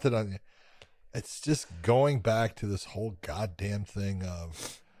it's not that it's just going back to this whole goddamn thing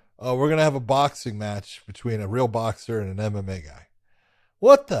of, we're going to have a boxing match between a real boxer and an MMA guy.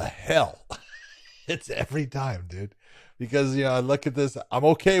 What the hell? It's every time, dude. Because, I look at this. I'm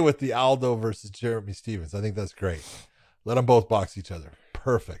okay with the Aldo versus Jeremy Stevens. I think that's great. Let them both box each other.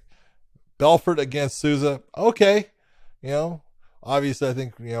 Perfect. Belfort against Souza. Okay. Obviously, I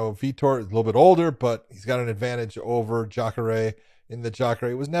think, Vitor is a little bit older, but he's got an advantage over Jacare. In the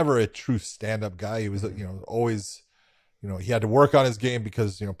Jacare was never a true stand-up guy. He was, always... he had to work on his game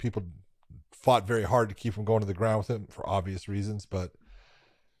because, people fought very hard to keep him going to the ground with him for obvious reasons. But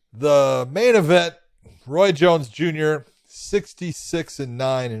the main event, Roy Jones Jr.,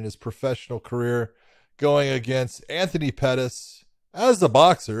 66-9 in his professional career, going against Anthony Pettis as a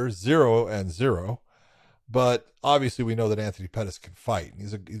boxer, 0-0. But obviously we know that Anthony Pettis can fight.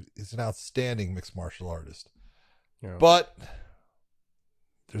 He's an outstanding mixed martial artist. Yeah. But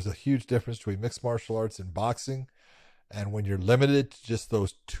there's a huge difference between mixed martial arts and boxing. And when you're limited to just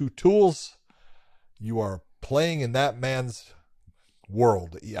those two tools, you are playing in that man's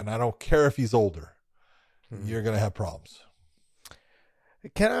world. And I don't care if he's older. You're going to have problems.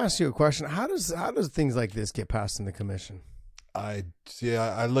 Can I ask you a question? How does things like this get passed in the commission? I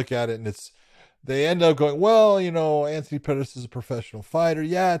look at it and they end up going, well, Anthony Pettis is a professional fighter.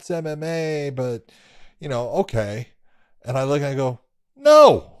 Yeah, it's MMA, but, okay. And I look and I go,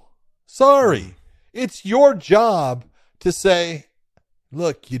 no, sorry. It's your job to say,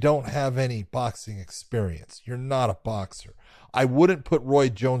 look, you don't have any boxing experience. You're not a boxer. I wouldn't put Roy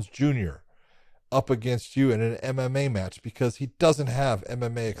Jones Jr. up against you in an MMA match because he doesn't have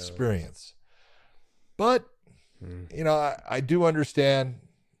MMA experience. But, I do understand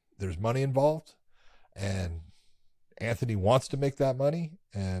there's money involved, and Anthony wants to make that money,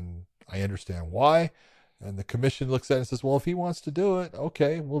 and I understand why. And the commission looks at it and says, well, if he wants to do it,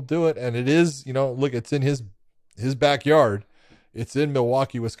 okay, we'll do it. And it is, look, it's in his his backyard. It's in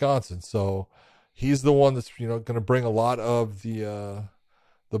Milwaukee, Wisconsin. So he's the one that's, going to bring a lot of the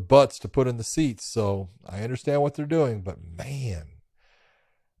butts to put in the seats. So I understand what they're doing, but man,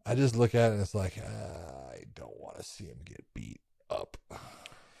 I just look at it and it's like, I don't want to see him get beat up.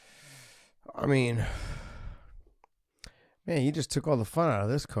 I mean, man, you just took all the fun out of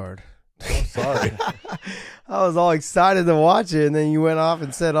this card. I'm sorry. I was all excited to watch it, and then you went off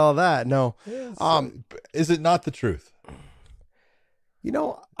and said all that. No, is it not the truth? You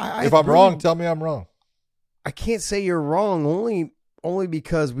know, if I'm wrong, tell me I'm wrong. I can't say you're wrong. Only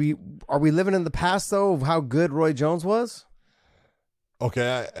because we living in the past though of how good Roy Jones was.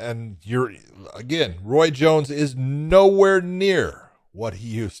 Okay, and Roy Jones is nowhere near what he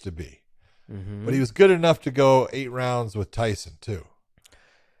used to be, but he was good enough to go 8 rounds with Tyson too.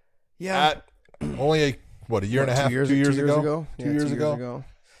 Yeah, at only a year and a half, 2 years ago. 2 years ago.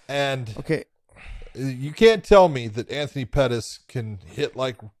 And okay, you can't tell me that Anthony Pettis can hit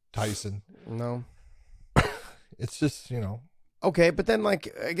like Tyson. No, it's just Okay, but then I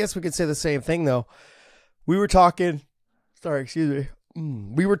guess we could say the same thing though. We were talking. Sorry, excuse me.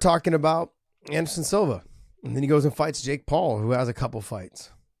 We were talking about Anderson Silva, and then he goes and fights Jake Paul, who has a couple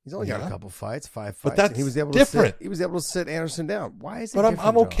fights. He's only got a couple fights, 5 fights. But that's he was able different. He was able to sit Anderson down. Why is it? But different,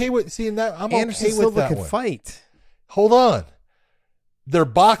 I'm okay with seeing that. I'm Anderson okay with Silva that can one. fight. Hold on, they're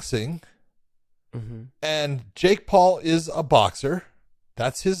boxing, Mm-hmm. and Jake Paul is a boxer.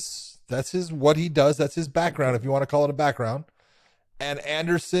 That's his what he does. That's his background, if you want to call it a background. And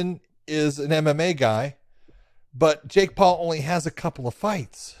Anderson is an MMA guy, but Jake Paul only has a couple of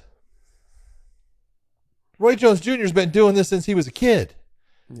fights. Roy Jones Jr. has been doing this since he was a kid.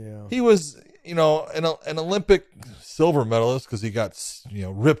 Yeah, he was, an Olympic silver medalist because he got,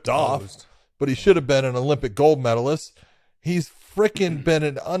 ripped off, but he should have been an Olympic gold medalist. He's freaking been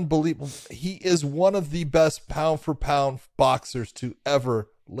an unbelievable. He is one of the best pound for pound boxers to ever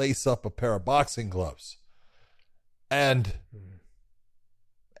lace up a pair of boxing gloves. And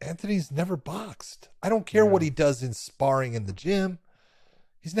Anthony's never boxed. I don't care what he does in sparring in the gym.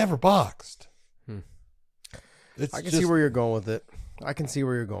 He's never boxed. I can see where you're going with it.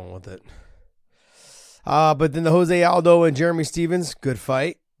 But then the Jose Aldo and Jeremy Stevens, good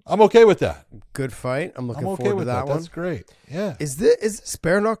fight. I'm okay with that. Good fight. I'm looking forward to that one. That's great. Yeah. Is this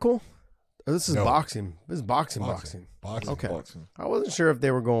bare knuckle? Or this is boxing. This is boxing. Okay. Boxing. I wasn't sure if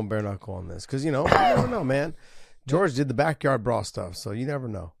they were going bare knuckle on this because you never know, man. George did the backyard brawl stuff, so you never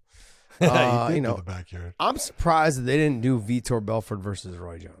know. Do the backyard. I'm surprised that they didn't do Vitor Belfort versus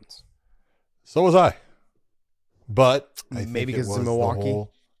Roy Jones. So was I. But I maybe think because it it's was Milwaukee. the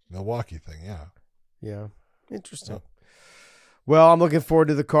whole Milwaukee thing, yeah. Yeah. Interesting. Well, I'm looking forward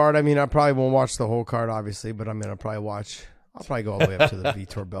to the card. I mean, I probably won't watch the whole card, obviously, but I'll probably go all the way up to the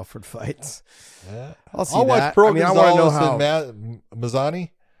Vitor Belfort fights. Yeah. I'll see I'll that. watch Pro I want to know how. and Mazzani,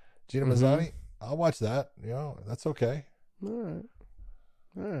 Gina Mazzani. I'll watch that. That's okay. All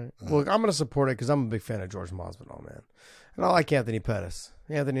right. Well, I'm going to support it because I'm a big fan of George Masvidal, man. And I like Anthony Pettis.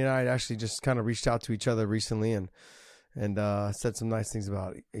 Anthony and I actually just kind of reached out to each other recently and said some nice things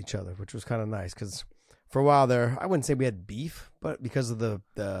about each other, which was kind of nice because for a while there, I wouldn't say we had beef, but because of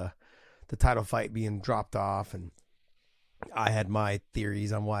the title fight being dropped off, and I had my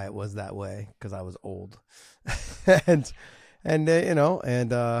theories on why it was that way because I was old, and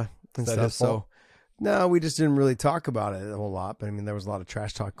stuff. So no, we just didn't really talk about it a whole lot. But I mean, there was a lot of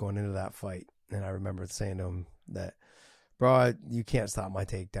trash talk going into that fight, and I remember saying to him that, bro, you can't stop my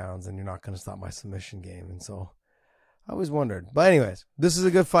takedowns, and you're not going to stop my submission game, and so. I always wondered, but anyways, this is a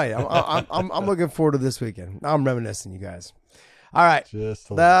good fight. I'm looking forward to this weekend. I'm reminiscing, you guys. All right,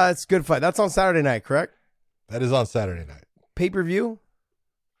 that's a good fight. That's on Saturday night, correct? That is on Saturday night. Pay-per-view?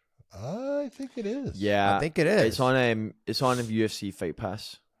 I think it is. Yeah, I think it is. It's on UFC Fight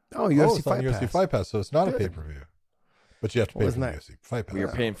Pass. Oh, UFC it's on Fight UFC Pass. Fight Pass, so it's not a pay-per-view, but you have to pay for the UFC Fight Pass. Well,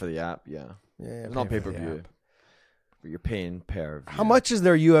 you're paying for the app, yeah. It's not pay-per-view, but you're paying per. How much is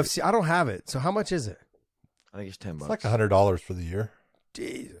their UFC? I don't have it, so how much is it? I think it's $10. It's like $100 for the year.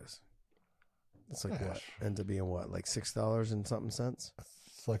 Jesus. It's like what? Ends up being what? Like $6 and something cents?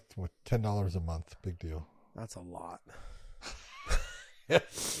 It's like $10 a month. Big deal. That's a lot.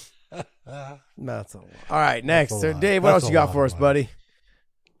 That's a lot. All right, next. Dave, what else you got for us, buddy?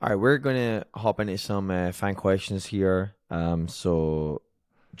 All right, we're going to hop into some fan questions here. So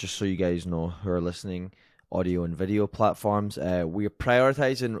just so you guys know who are listening, audio and video platforms, we're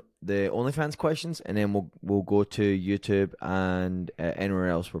prioritizing the OnlyFans questions, and then we'll go to YouTube and anywhere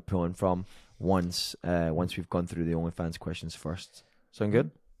else we're pulling from once we've gone through the OnlyFans questions first. Sound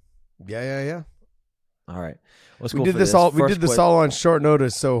good? Yeah. All right, We did this all on short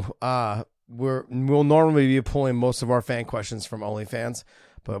notice, so we'll normally be pulling most of our fan questions from OnlyFans,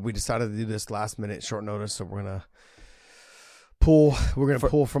 but we decided to do this last minute, short notice. So we're gonna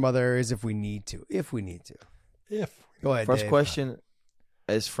pull from other areas if we need to. Go ahead. First Dave. question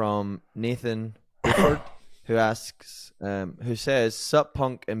is from Nathan Woodford, who asks, who says, "Sup,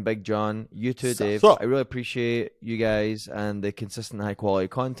 Punk and Big John, you too, Dave. Sup. I really appreciate you guys and the consistent high quality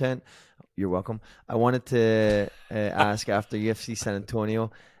content. You're welcome. I wanted to ask after UFC San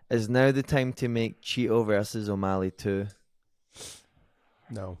Antonio, is now the time to make Cheeto versus O'Malley 2?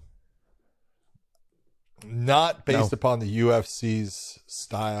 No. Not based upon the UFC's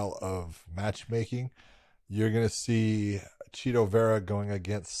style of matchmaking. You're going to see Cheeto Vera going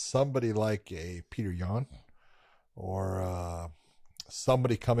against somebody like a Peter Yan or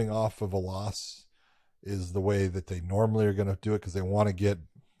somebody coming off of a loss is the way that they normally are going to do it, because they want to get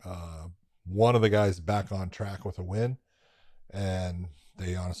one of the guys back on track with a win, and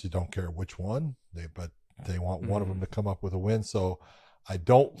they honestly don't care which one, but they want one of them to come up with a win. So I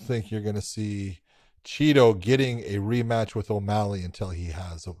don't think you're going to see Cheeto getting a rematch with O'Malley until he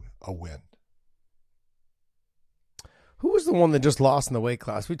has a win. Who was the one that just lost in the weight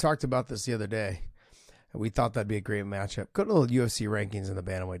class? We talked about this the other day. We thought that'd be a great matchup. Go to the UFC rankings in the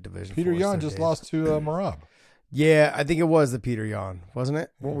bantamweight division. Peter Yan just lost to Marab. Yeah, I think it was the Peter Yan, wasn't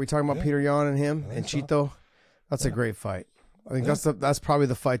it? Weren't we talking about Peter Yan and him and Cheeto? That's a great fight. I think that's probably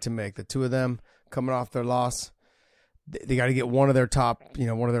the fight to make. The two of them coming off their loss, they got to get one of their top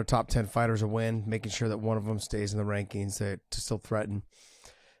 10 fighters a win, making sure that one of them stays in the rankings to still threaten.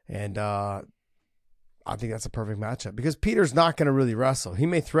 And I think that's a perfect matchup because Peter's not going to really wrestle. He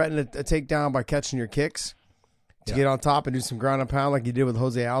may threaten a takedown by catching your kicks to get on top and do some ground and pound like he did with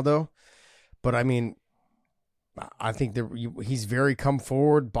Jose Aldo. But I mean, I think he's very come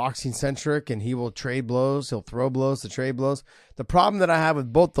forward, boxing centric, and he will trade blows. He'll throw blows to trade blows. The problem that I have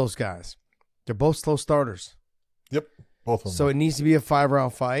with both those guys, they're both slow starters. Yep, both of them. So it needs to be a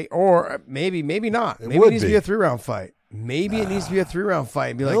 5-round fight, or maybe not. Maybe it needs to be a 3-round fight. Maybe it needs to be a 3-round fight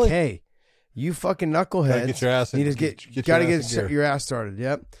and be like, hey, you fucking knuckleheads, get your ass in, get your ass started.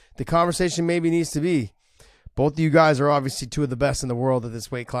 Yep. The conversation maybe needs to be, both of you guys are obviously two of the best in the world at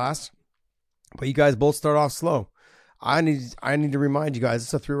this weight class, but you guys both start off slow. I need to remind you guys,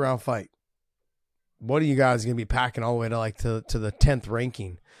 it's a 3-round fight. What are you guys going to be packing all the way to the 10th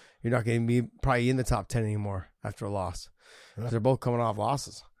ranking? You're not going to be probably in the top 10 anymore after a loss. Yeah. They're both coming off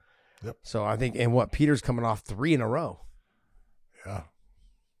losses. Yep. So I think, and Peter's coming off 3 in a row. Yeah.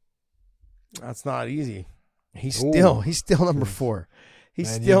 That's not easy. He's still number 4. He's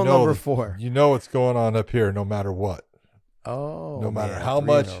still number 4. You know what's going on up here no matter what. Oh, no matter how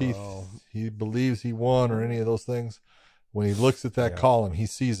much he believes he won or any of those things, when he looks at that column, he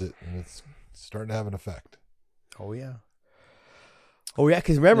sees it, and it's starting to have an effect. Oh, yeah.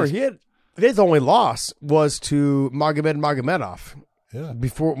 Because remember, his only loss was to Magomedov. Yeah.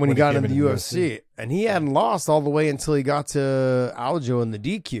 Before when he got into the UFC. And he hadn't lost all the way until he got to Aljo in the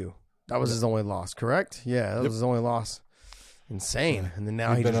DQ. That was his only loss, correct? Yeah, that was his only loss. Insane. Yeah. And then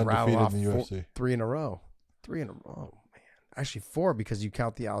now he just rattled off 3 in a row. 3 in a row, man. Actually 4 because you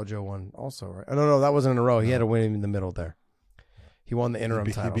count the Aljo one also, right? Oh, no, that wasn't in a row. He had to win in the middle there. He won the interim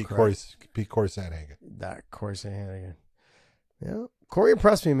title. He beat Corey Sandhagen. That Corey Sandhagen. Yeah. Corey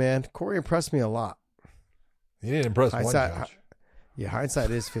impressed me, man. Corey impressed me a lot. He didn't impress one judge. Yeah, hindsight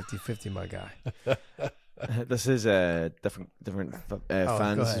is 50-50, my guy. This is different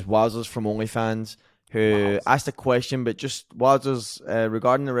fans. This is Wowzers from OnlyFans who asked a question, but just Wowzers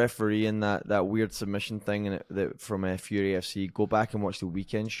regarding the referee and that weird submission thing from Fury FC. Go back and watch the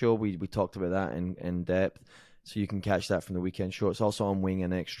weekend show. We talked about that in depth, so you can catch that from the weekend show. It's also on Wing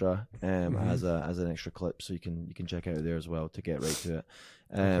in Extra as an extra clip, so you can check out there as well to get right to it.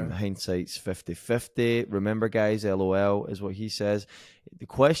 Hindsight's 50-50. Remember, guys, LOL is what he says. The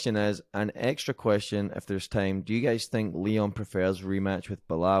question is, an extra question, if there's time, do you guys think Leon prefers rematch with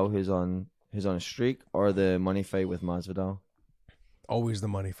Bilal, who's on a streak, or the money fight with Masvidal? Always the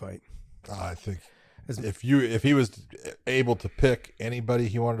money fight. I think if he was able to pick anybody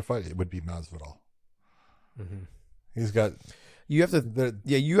he wanted to fight, it would be Masvidal. Mm-hmm. He's got... You have to,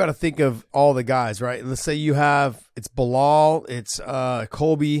 you got to think of all the guys, right? Let's say it's Bilal, it's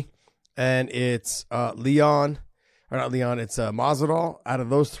Colby, and it's Leon, or not Leon, it's Masvidal. Out of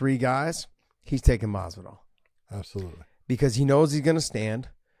those 3 guys, he's taking Masvidal. Absolutely, because he knows he's going to stand.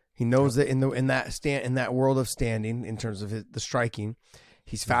 He knows that in that world of standing, in terms of the striking,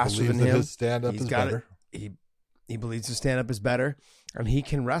 he's faster than him. His stand up is better. He believes his stand up is better, and he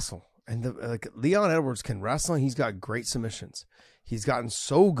can wrestle. And Leon Edwards can wrestle. And he's got great submissions. He's gotten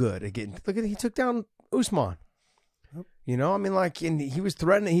so good at getting. He took down Usman. You know, I mean, like, and he was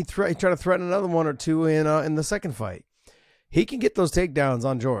threatening. He tried to threaten another one or two in the second fight. He can get those takedowns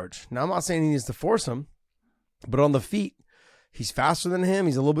on George. Now, I'm not saying he needs to force him, but on the feet, he's faster than him.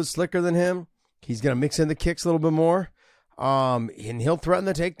 He's a little bit slicker than him. He's going to mix in the kicks a little bit more. And he'll threaten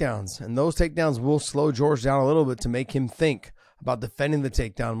the takedowns. And those takedowns will slow George down a little bit to make him think about defending the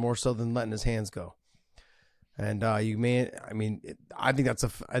takedown more so than letting his hands go. And I think that's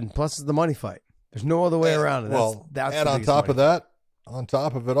and plus it's the money fight. There's no other way around it. That's and on top of that, on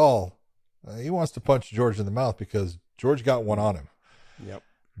top of it all, he wants to punch George in the mouth because George got one on him. Yep.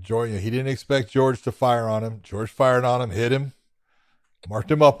 George, he didn't expect George to fire on him. George fired on him, hit him, marked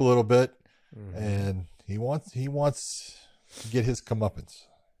him up a little bit, and he wants to get his comeuppance.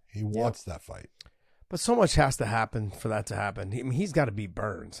 He wants that fight. But so much has to happen for that to happen. I mean, he's got to beat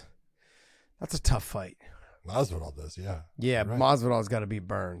Burns. That's a tough fight. Masvidal does, yeah. Yeah, right. Masvidal's got to beat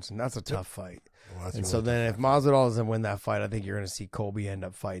Burns, and that's a tough fight. Well, and really so then if Masvidal doesn't win that fight, I think you're going to see Colby end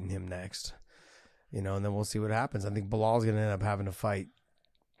up fighting him next. You know, and then we'll see what happens. I think Bilal's going to end up having to fight,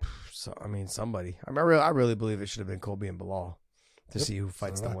 somebody. I really believe it should have been Colby and Bilal to see who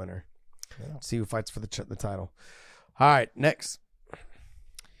fights the winner. Yeah. See who fights for the title. All right, next.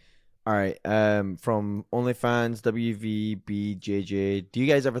 All right, from OnlyFans, WVBJJ, do you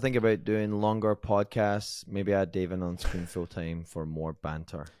guys ever think about doing longer podcasts? Maybe add David on screen full time for more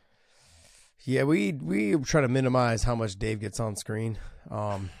banter. Yeah, we try to minimize how much Dave gets on screen.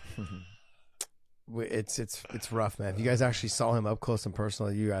 It's rough, man. If you guys actually saw him up close and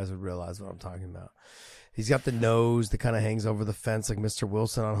personal, you guys would realize what I'm talking about. He's got the nose that kind of hangs over the fence like Mr.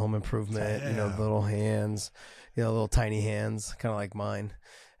 Wilson on Home Improvement. You know, the little hands, little tiny hands, kind of like mine.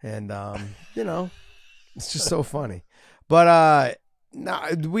 And, it's just so funny. But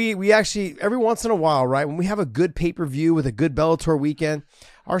we actually, every once in a while, right, when we have a good pay-per-view with a good Bellator weekend,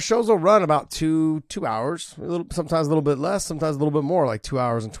 our shows will run about 2 hours, sometimes a little bit less, sometimes a little bit more, like 2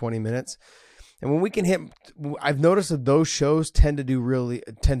 hours and 20 minutes. And when we can hit, I've noticed that those shows tend to do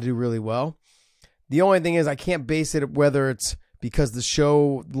really well. The only thing is I can't base it whether it's because the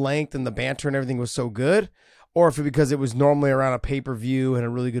show length and the banter and everything was so good, or if it's because it was normally around a pay-per-view and a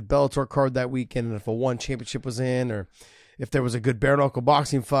really good Bellator card that weekend, and if a one championship was in, or if there was a good bare knuckle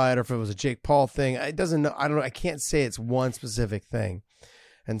boxing fight, or if it was a Jake Paul thing. I can't say it's one specific thing.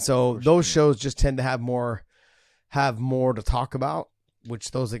 And so those shows just tend to have more to talk about,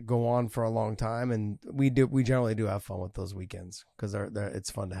 which those that go on for a long time, and we generally do have fun with those weekends because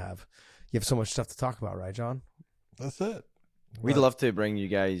it's fun to have. You have so much stuff to talk about, right, John? That's it. We'd love to bring you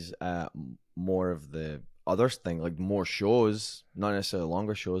guys more of the other thing, like more shows, not necessarily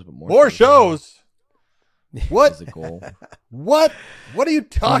longer shows, but more shows. What? Is the goal. What are you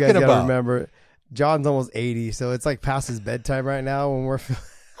talking you guys about? Remember, John's almost 80, so it's like past his bedtime right now when we're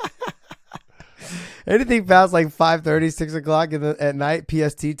anything past like 5:30, 6 o'clock at night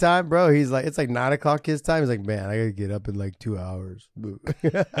PST time, bro. He's like, it's like 9 o'clock his time. He's like, man, I gotta get up in like 2 hours.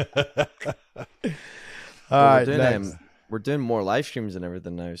 All right, next. We're doing more live streams and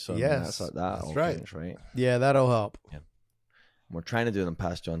everything now, so yes, that's right. Right? Yeah, that'll help. Yeah. We're trying to do them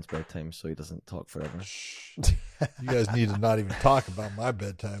past John's bedtime so he doesn't talk forever. You guys need to not even talk about my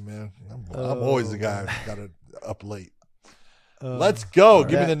bedtime, man. I'm always the guy who's got it up late. Let's go.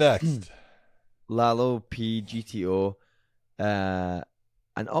 Give me the next. Lalo P GTO. An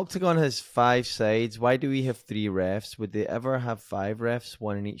octagon has 5 sides. Why do we have 3 refs? Would they ever have 5 refs,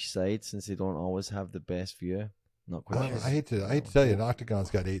 1 on each side, since they don't always have the best view? Not quite sure. I hate to tell you, an octagon's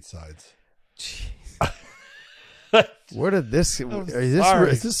got 8 sides. Jeez. Where did this?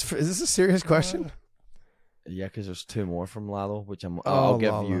 Is this a serious question? Yeah, because there's 2 more from Lalo, which I'll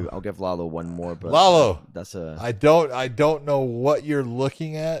give Lalo 1 more. But Lalo, that's a. I don't know what you're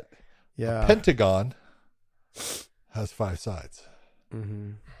looking at. Yeah, a pentagon has 5 sides.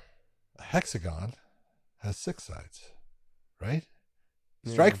 Mm-hmm. A hexagon has 6 sides, right?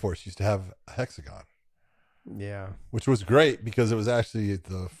 Strike Force used to have a hexagon. Yeah, which was great because it was actually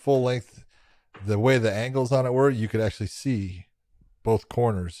the full length. The way the angles on it were, you could actually see both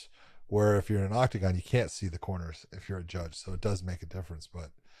corners, where if you're in an octagon, you can't see the corners if you're a judge. So it does make a difference.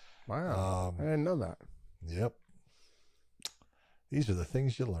 But wow, I didn't know that. Yep. These are the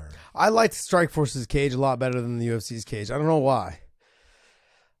things you learn. I liked Strikeforce's cage a lot better than the UFC's cage. I don't know why.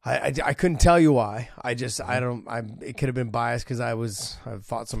 I couldn't tell you why. It could have been biased because I've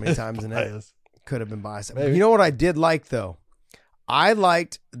fought so many times in it. Could have been biased. Maybe. You know what I did like though? I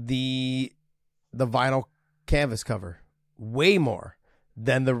liked the vinyl canvas cover way more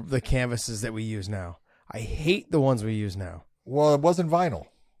than the canvases that we use now. I hate the ones we use now. Well, it wasn't vinyl.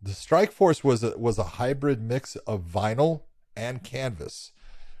 The Strikeforce was a hybrid mix of vinyl and canvas,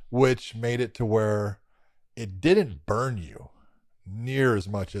 which made it to where it didn't burn you near as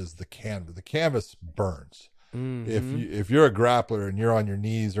much as the canvas. The canvas burns. Mm-hmm. If you're a grappler and you're on your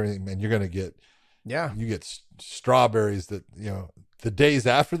knees or anything, man, you're gonna get you get strawberries that the days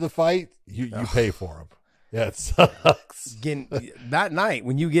after the fight you pay for them. Yeah, it sucks. That night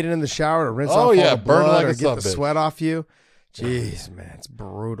when you get in the shower to rinse off all the burn blood like or a get the sumbitch. sweat off you. Jeez, man, it's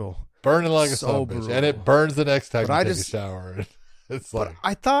brutal. Burning like a So sumbitch, brutal. and it burns the next time But you take a shower. It's But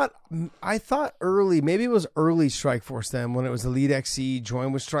like I thought early, maybe it was early Strike Force then when it was Elite XC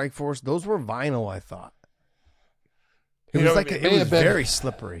joined with Strike Force. Those were vinyl, I thought. It was very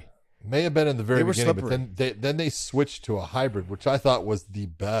slippery. May have been in the very They were beginning, slippery. but then they switched to a hybrid, which I thought was the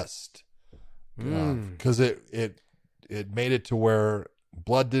best because it made it to where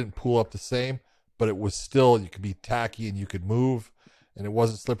blood didn't pool up the same, but it was still, you could be tacky and you could move, and it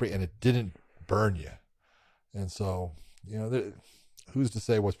wasn't slippery and it didn't burn you. And so who's to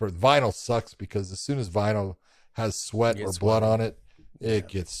say what's burnt? Vinyl sucks because as soon as vinyl has sweat or blood on it, it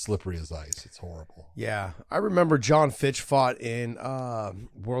gets slippery as ice. It's horrible. Yeah, I remember John Fitch fought in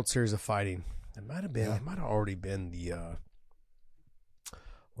World Series of Fighting. It might have been. It might have already been the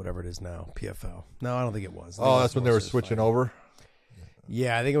whatever it is now, PFL. No, I don't think it was. That's when they were switching over.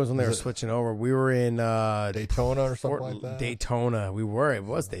 Yeah, I think it was when they were switching over. We were in Daytona or something like that. Daytona. It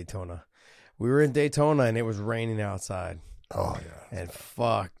was Daytona. We were in Daytona and it was raining outside. Oh yeah. And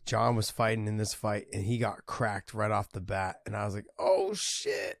fuck, John was fighting in this fight and he got cracked right off the bat. And I was like, oh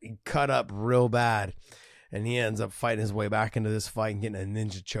shit. He cut up real bad. And he ends up fighting his way back into this fight and getting a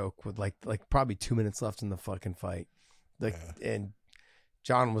ninja choke with like probably 2 minutes left in the fucking fight. And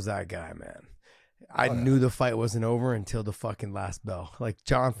John was that guy, man. I knew the fight wasn't over until the fucking last bell. Like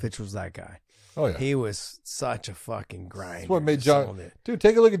John Fitch was that guy. Oh yeah. He was such a fucking grind. That's what made John. Dude,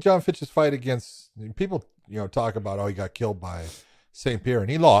 take a look at John Fitch's fight against people. Talk about he got killed by St. Pierre and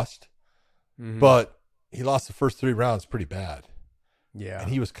he lost, but he lost the first 3 rounds pretty bad. Yeah,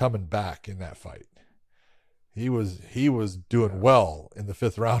 and he was coming back in that fight. He was doing well in the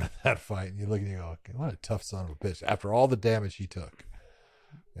 5th round of that fight, and you look and you go, what a tough son of a bitch after all the damage he took.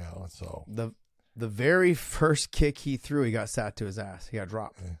 So the very first kick he threw, he got sat to his ass. He got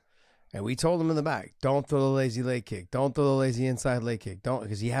dropped. Yeah. And we told him in the back, don't throw the lazy leg kick. Don't throw the lazy inside leg kick. Don't,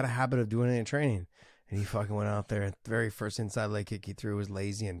 because he had a habit of doing it in training. And he fucking went out there, and the very first inside leg kick he threw was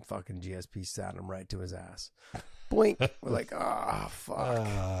lazy, and fucking GSP sat him right to his ass. Blink. We're like,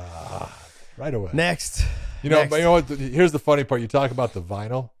 fuck. Right away. Next. You know what? Here's the funny part. You talk about the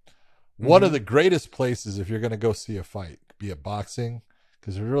vinyl. One of the greatest places if you're going to go see a fight, be it boxing,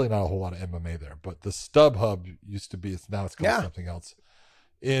 because there's really not a whole lot of MMA there, but the Stub Hub used to be, now it's called something else,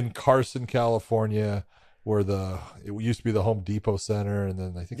 in Carson, California, where it used to be the Home Depot Center, and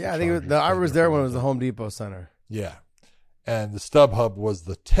then I think I was there when it was the Home Depot Center. Yeah, and the Stub Hub was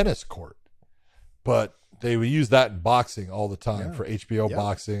the tennis court, but they would use that in boxing all the time for HBO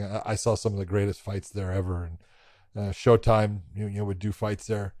boxing. I saw some of the greatest fights there ever, and Showtime would do fights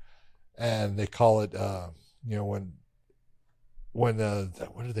there, and they call it when what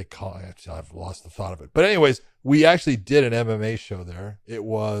do they call it? Actually, I've lost the thought of it. But anyways, we actually did an MMA show there. It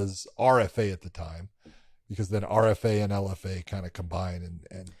was RFA at the time, because then RFA and LFA kind of combined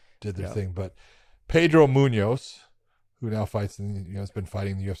and did their thing. But Pedro Munoz, who now fights has been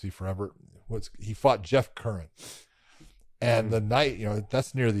fighting the UFC forever, he fought Jeff Curran. And the night,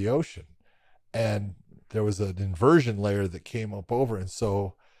 that's near the ocean. And there was an inversion layer that came up over, and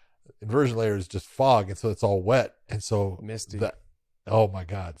so inversion layer is just fog, and so it's all wet, and so misty. Oh my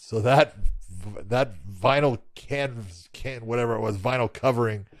God! So that vinyl whatever it was, vinyl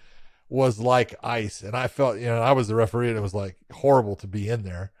covering was like ice, and I felt I was the referee, and it was like horrible to be in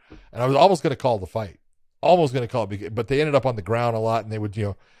there, and I was almost going to call the fight, but they ended up on the ground a lot, and they would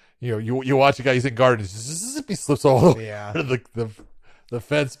you watch a guy, he's in guard, and he slips all over the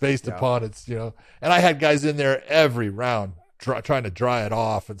fence based upon its and I had guys in there every round trying to dry it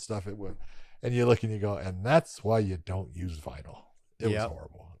off and stuff. And you look and you go, and that's why you don't use vinyl. It was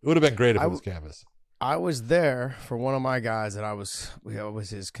horrible. It would have been great if it was canvas. I was there for one of my guys that I was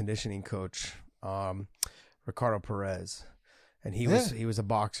his conditioning coach, Ricardo Perez, and he was a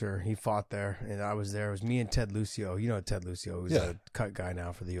boxer. He fought there, and I was there. It was me and Ted Lucio. You know Ted Lucio, who's a cut guy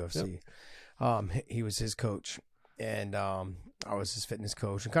now for the UFC. Yep. He was his coach, and I was his fitness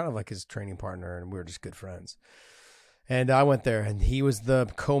coach and kind of like his training partner, and we were just good friends. And I went there, and he was the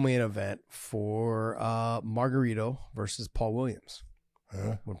co-main event for Margarito versus Paul Williams.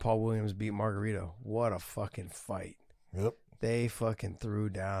 When Paul Williams beat Margarito. What a fucking fight. Yep. They fucking threw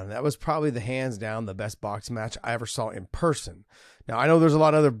down. That was probably the hands down the best boxing match I ever saw in person. Now, I know there's a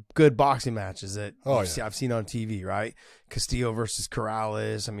lot of other good boxing matches that I've seen on TV, right? Castillo versus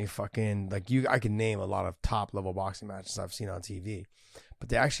Corrales. I mean, fucking, like, I can name a lot of top-level boxing matches I've seen on TV. But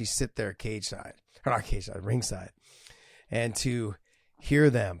they actually sit there ringside. And to hear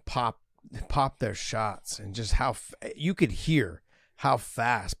them pop their shots and just how you could hear how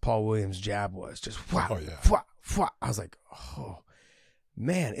fast Paul Williams' jab was. Just wow, I was like, oh,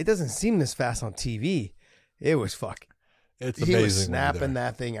 man, it doesn't seem this fast on TV. It was fucking. It's amazing. He was snapping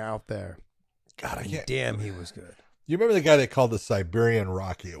that thing out there. God, I can't. Damn, he was good. You remember the guy they called the Siberian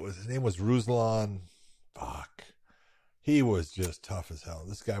Rocky? His name was Ruslan. Fuck. He was just tough as hell.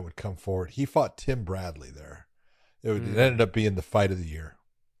 This guy would come forward. He fought Tim Bradley there. It ended up being the fight of the year.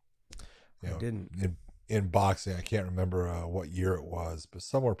 I didn't. In boxing, I can't remember what year it was, but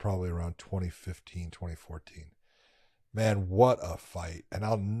somewhere probably around 2015, 2014. Man, what a fight. And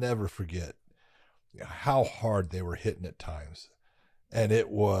I'll never forget how hard they were hitting at times. And it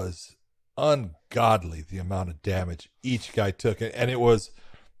was ungodly the amount of damage each guy took. And it was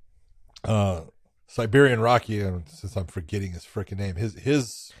Siberian Rocky, and since I'm forgetting his freaking name,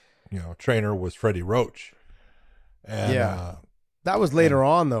 his trainer was Freddie Roach. And, that was later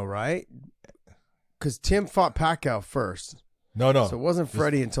on though, right? Because Tim fought Pacquiao first. No. So it wasn't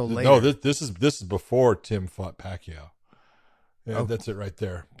Freddie until later. No, this is before Tim fought Pacquiao. Yeah, That's it right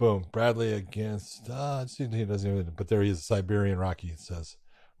there. Boom. Bradley against. He doesn't even. But there he is, Siberian Rocky. It says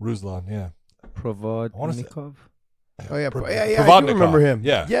Ruslan. Yeah. Provodnikov. Oh yeah, I do remember him.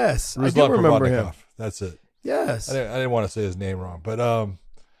 Yeah. Yes, Ruslan I do remember him. That's it. Yes. I didn't want to say his name wrong, but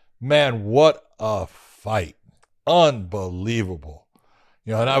man, what a fight! Unbelievable.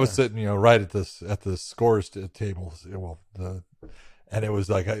 And I was sitting, right at the scores table. And it was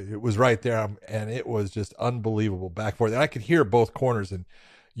like, it was right there. And it was just unbelievable back and forth. And I could hear both corners. And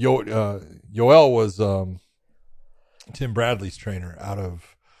Yoel was Tim Bradley's trainer out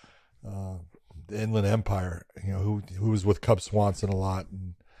of the Inland Empire, who was with Cub Swanson a lot.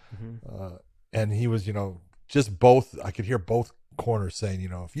 And he was, just both. I could hear both corners saying,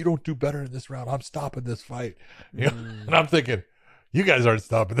 if you don't do better in this round, I'm stopping this fight. And I'm thinking, you guys aren't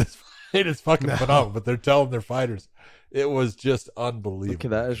stopping this fight. It's fucking phenomenal. But they're telling their fighters. It was just unbelievable. Look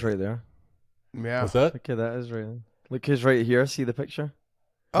at that is right there. Yeah. What's that? Look at that is right there. Look, he's right here. See the picture?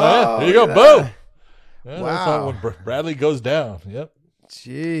 Oh, yeah. There you go. Boom. Yeah, Wow. That's how when Bradley goes down. Yep.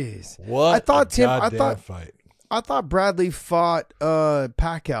 Jeez. What fight. I thought Bradley fought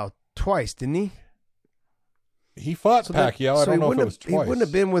Pacquiao twice, didn't he? He fought Pacquiao. I don't know if it was twice. He wouldn't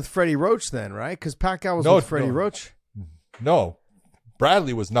have been with Freddie Roach then, right? Because Pacquiao was with Freddie Roach. No,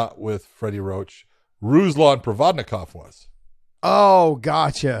 Bradley was not with Freddie Roach. Ruslan Provodnikov was. Oh,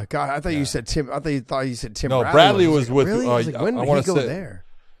 gotcha. God, I thought you said Tim. I thought you said Tim. No, Bradley was with. Really? When did he go there?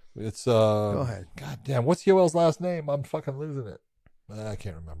 It's Go ahead. God damn, what's Yoel's last name? I'm fucking losing it. I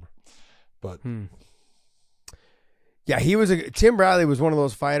can't remember. But yeah, Tim Bradley was one of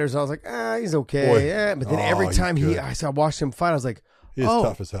those fighters. I was like, he's okay. Boy. Yeah, but then every time I watched him fight, I was like, he's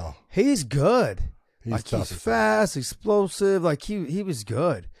tough as hell. He's good. He's tough. He's fast, explosive. Like he was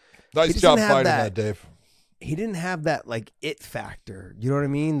good. Nice job fighting that, Dave. He didn't have that like it factor. You know what I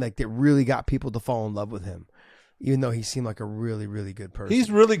mean? Like that really got people to fall in love with him, even though he seemed like a really, really good person. He's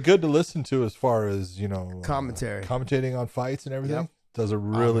really good to listen to as far as commentary, commentating on fights and everything. Yep. Does a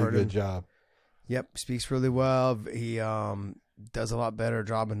really good job. Yep, speaks really well. He does a lot better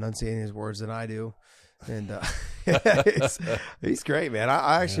job enunciating his words than I do, and he's great, man.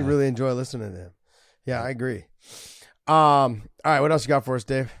 I actually really enjoy listening to him. Yeah, I agree. All right, what else you got for us,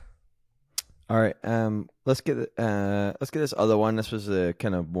 Dave? All right, let's get this other one. This was a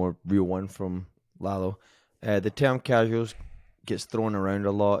kind of more real one from Lalo. The term casuals gets thrown around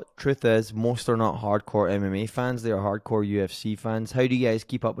a lot. Truth is, most are not hardcore MMA fans. They are hardcore UFC fans. How do you guys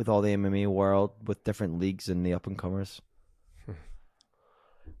keep up with all the MMA world with different leagues and the up-and-comers?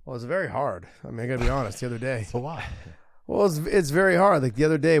 Well, it's very hard. I mean, I got to be honest. The other day, it's a lot. Well, it's very hard. Like the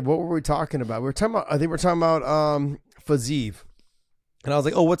other day, what were we talking about? I think we're talking about Faziev, and I was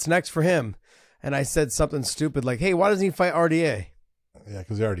like, "Oh, what's next for him?" And I said something stupid like, "Hey, why doesn't he fight RDA?" Yeah,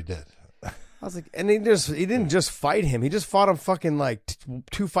 because he already did. I was like, and he didn't just fight him. He just fought him fucking like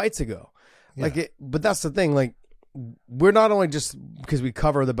 2 fights ago. Yeah. But that's the thing. Like, we're not only just because we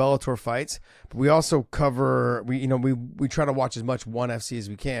cover the Bellator fights, but we also cover we try to watch as much ONE FC as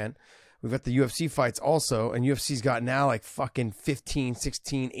we can. We've got the UFC fights also, and UFC's got now like fucking 15,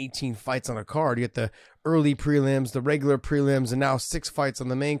 16, 18 fights on a card. You get the early prelims, the regular prelims, and now 6 fights on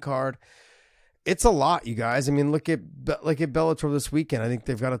the main card. It's a lot, you guys. I mean, look at Bellator this weekend. I think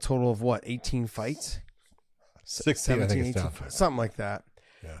they've got a total of 18 fights? 16, I think it's down. Something like that.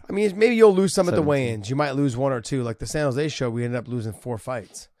 Yeah. I mean, maybe you'll lose some at the 17. weigh-ins. You might lose 1 or 2. Like the San Jose show, we ended up losing 4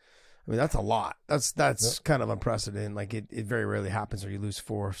 fights. I mean, that's a lot. That's kind of unprecedented. Like it very rarely happens where you lose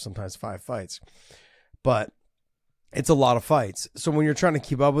 4, sometimes 5 fights. But it's a lot of fights. So when you're trying to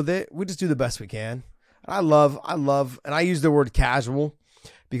keep up with it, we just do the best we can. I love, and I use the word casual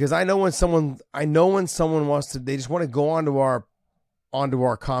because I know when someone wants to, they just want to go onto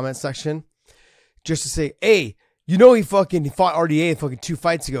our comment section just to say, hey, you know, he fought RDA fucking 2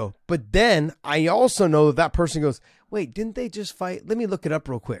 fights ago. But then I also know that person goes, wait, didn't they just fight? Let me look it up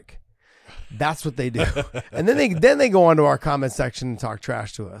real quick. That's what they do. And then they go onto our comment section and talk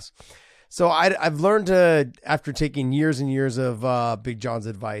trash to us. So I've learned to, after taking years and years of Big John's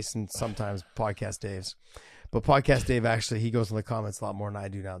advice and sometimes Podcast Dave's, but Podcast Dave actually, he goes in the comments a lot more than I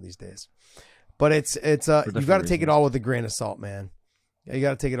do now these days. But it's you got to take it all with a grain of salt, man. You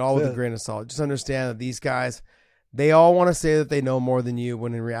got to take it all with a grain of salt. Just understand that these guys, they all want to say that they know more than you,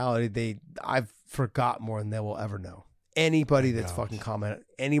 when in reality, I've forgot more than they will ever know. Anybody that's fucking commented,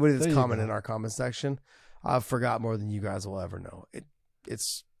 anybody that's commented in our comment section, I've forgot more than you guys will ever know.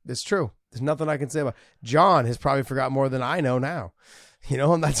 It's true. There's nothing I can say about it. John has probably forgot more than I know now, you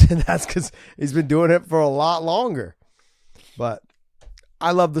know, and that's because he's been doing it for a lot longer. But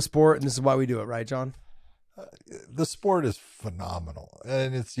I love the sport, and this is why we do it, right, John? The sport is phenomenal,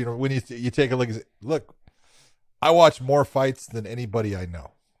 and it's, you know, when you take a look, I watch more fights than anybody I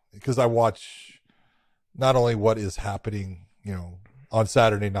know because I watch not only what is happening, you know, on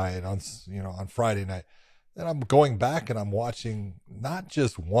Saturday night, on Friday night. And I'm going back and I'm watching not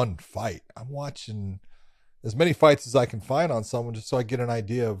just one fight. I'm watching as many fights as I can find on someone just so I get an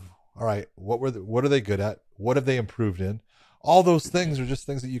idea of, all right, what are they good at? What have they improved in? All those things are just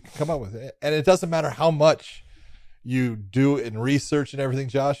things that you can come up with. And it doesn't matter how much you do in research and everything,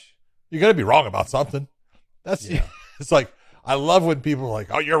 Josh, you're going to be wrong about something. It's like, I love when people are like,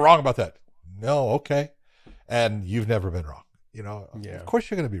 oh, you're wrong about that. No, okay. And you've never been wrong. You know, of course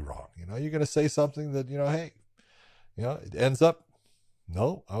you're going to be wrong. You know, you're going to say something that, you know, hey, you know, it ends up,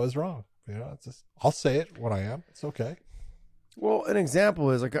 no, I was wrong. You know, it's just, I'll say it when I am. It's okay. Well, an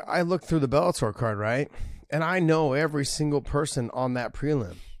example is like I looked through the Bellator card, right? And I know every single person on that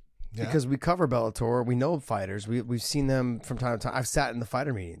prelim because we cover Bellator. We know fighters. We've seen them from time to time. I've sat in the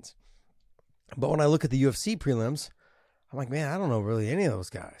fighter meetings. But when I look at the UFC prelims, I'm like, man, I don't know really any of those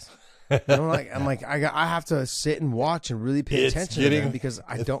guys. You know, I have to sit and watch and really pay attention to them because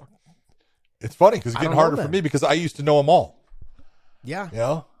I don't. It's funny because it's getting harder for me because I used to know them all. Yeah. You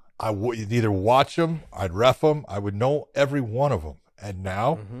know, I would either watch them, I'd ref them, I would know every one of them. And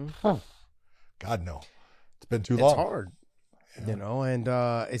now, God no, it's been too long. It's hard, you know, and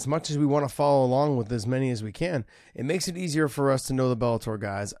as much as we want to follow along with as many as we can, it makes it easier for us to know the Bellator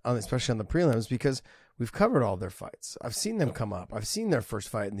guys, especially on the prelims, because we've covered all their fights. I've seen them come up. I've seen their first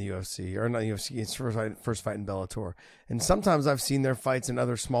fight in the UFC, or not UFC, it's first fight in Bellator. And sometimes I've seen their fights in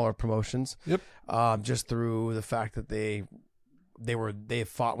other smaller promotions. Yep. Just through the fact that they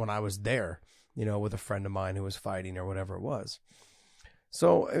fought when I was there, you know, with a friend of mine who was fighting or whatever it was.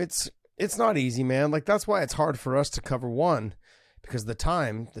 So it's not easy, man. Like that's why it's hard for us to cover one, because the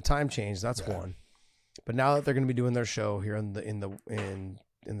time change. That's one. But now that they're going to be doing their show here in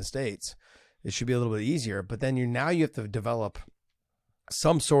the States, it should be a little bit easier. But then you have to develop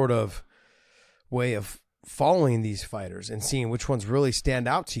some sort of way of following these fighters and seeing which ones really stand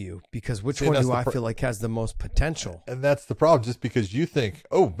out to you, because which one do I feel like has the most potential. And that's the problem. Just because you think,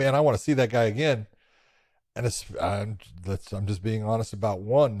 oh man, I want to see that guy again. And I'm just being honest about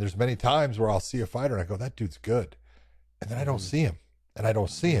one. There's many times where I'll see a fighter and I go, that dude's good. And then I don't see him, and I don't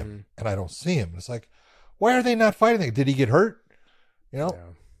see him, and I don't see him. It's like, why are they not fighting? Did he get hurt? You know?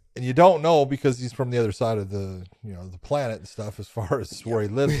 Yeah. And you don't know because he's from the other side of the planet and stuff, as far as where he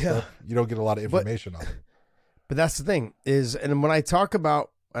lives. Yeah. You don't get a lot of information on it. But that's the thing is, and when I talk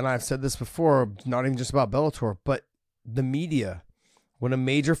about, and I've said this before, not even just about Bellator, but the media, when a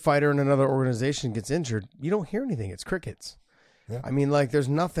major fighter in another organization gets injured, you don't hear anything. It's crickets. Yeah. I mean, like there's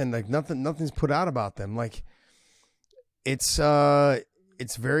nothing's put out about them. Like it's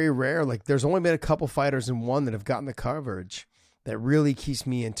very rare. Like there's only been a couple fighters in one that have gotten the coverage that really keeps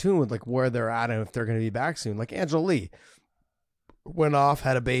me in tune with like where they're at and if they're going to be back soon. Like Angela Lee went off,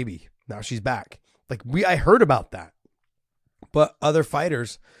 had a baby. Now she's back. Like I heard about that, but other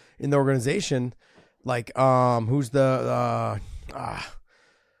fighters in the organization, like who's the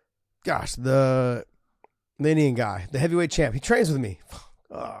Indian guy, the heavyweight champ. He trains with me.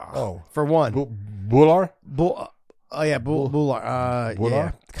 For one, Bular. Bular.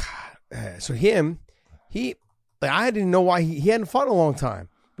 Yeah. God. So he. Like I didn't know why he hadn't fought in a long time.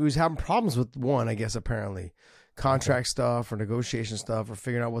 He was having problems with one, I guess, apparently. contract stuff or negotiation stuff or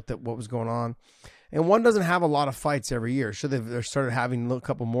figuring out what was going on. And one doesn't have a lot of fights every year. Sure, they've started having a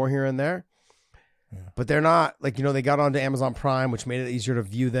couple more here and there. Yeah. But they're not, like, they got onto Amazon Prime, which made it easier to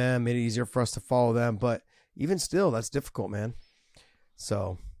view them, made it easier for us to follow them. But even still, that's difficult, man.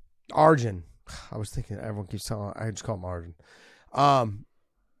 So, Arjun. I was thinking, everyone keeps telling, I just call him Arjun.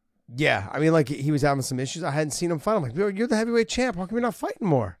 Yeah, I mean, like, he was having some issues. I hadn't seen him fight. I'm like, you're the heavyweight champ. How come you're not fighting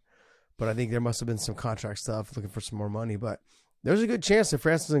more? But I think there must have been some contract stuff, looking for some more money. But there's a good chance that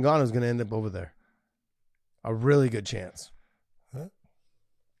Francis Ngannou is going to end up over there. A really good chance. Huh?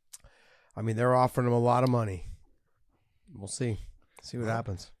 I mean, they're offering him a lot of money. We'll see. See what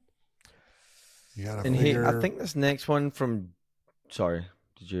happens. You gotta and figure... I think this next one from... Sorry.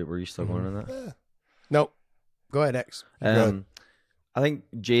 Were you still going on that? Yeah. Nope. Go ahead, X. I think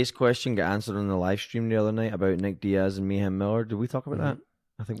Jay's question got answered on the live stream the other night about Nick Diaz and Mayhem Miller. Did we talk about that?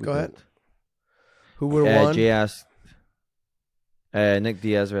 I think we Go did. ahead. Who would have won? Jay asked Nick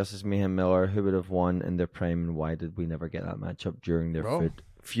Diaz versus Mayhem Miller. Who would have won in their prime, and why did we never get that matchup during their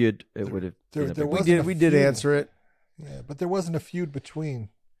feud? It would have. We did answer it. Yeah, but there wasn't a feud between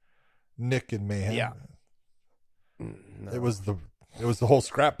Nick and Mayhem. Yeah. No. It was the whole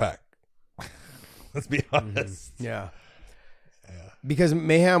scrap pack. Let's be honest. Yeah. Because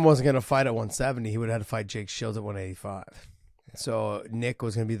Mayhem wasn't going to fight at 170. He would have had to fight Jake Shields at 185. Yeah. So Nick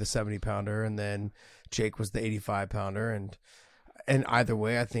was going to be the 70-pounder, and then Jake was the 85-pounder. And either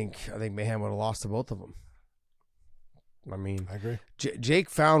way, I think Mayhem would have lost to both of them. I mean, I agree. Jake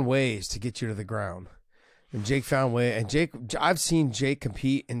found ways to get you to the ground. And Jake found I've seen Jake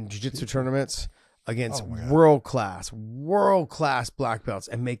compete in jiu-jitsu tournaments against world-class black belts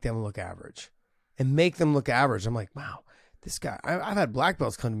and make them look average. I'm like, wow, this guy, I've had black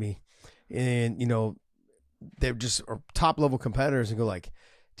belts come to me and, they're just top-level competitors and go like,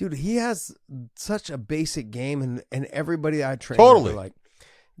 dude, he has such a basic game and everybody I train totally like,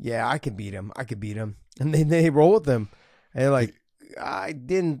 yeah, I could beat him. And then they roll with them. And they're like,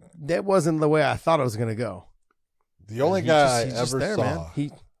 that wasn't the way I thought it was going to go. The only guy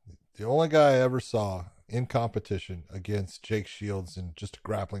I ever saw in competition against Jake Shields in just a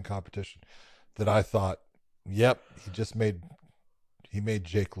grappling competition that I thought, yep, he made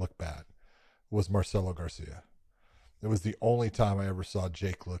Jake look bad was Marcelo Garcia. It was the only time I ever saw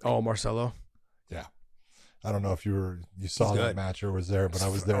Jake look. Oh, Marcelo? Yeah. I don't know if you saw that match or was there, but I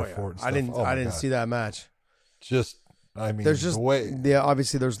was there for it. And stuff. I didn't see that match. There's just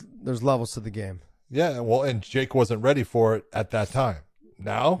obviously there's levels to the game. Yeah, well, and Jake wasn't ready for it at that time.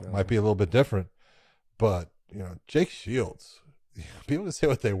 Now might be a little bit different, but Jake Shields, people can say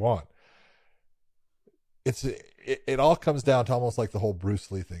what they want. It all comes down to almost like the whole Bruce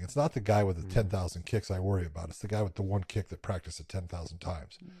Lee thing. It's not the guy with the 10,000 kicks I worry about. It's the guy with the one kick that practiced it 10,000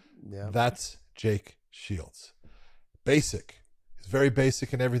 times. Yeah, that's Jake Shields. Basic. He's very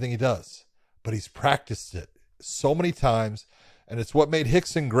basic in everything he does, but he's practiced it so many times, and it's what made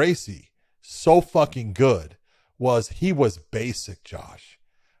Rickson Gracie so fucking good. He was basic, Josh.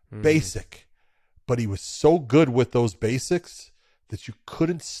 Basic. But he was so good with those basics that you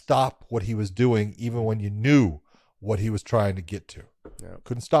couldn't stop what he was doing even when you knew what he was trying to get to. Yeah.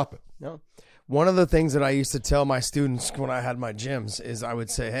 Couldn't stop it. No. One of the things that I used to tell my students when I had my gyms is I would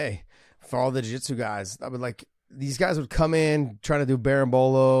say, hey, for all the jiu-jitsu guys, I would these guys would come in trying to do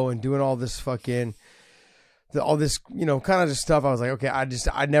berimbolo and doing all this fucking... all this, kind of just stuff. I was like, okay,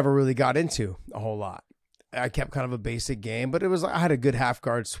 I never really got into a whole lot. I kept kind of a basic game, but I had a good half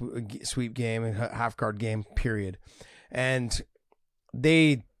guard sweep game and half guard game, period. And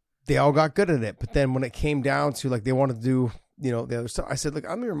they all got good at it. But then when it came down to they wanted to do, the other stuff, I said, look,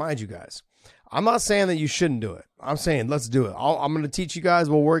 I'm going to remind you guys. I'm not saying that you shouldn't do it. I'm saying, let's do it. I'm going to teach you guys.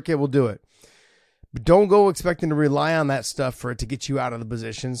 We'll work it. We'll do it. But don't go expecting to rely on that stuff for it to get you out of the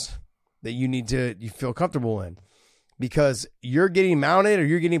positions that you feel comfortable in, because you're getting mounted or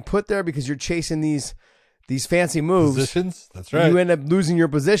you're getting put there because you're chasing these fancy moves. Positions. That's right. You end up losing your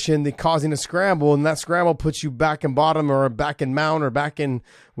position, causing a scramble, and that scramble puts you back in bottom or back in mount or back in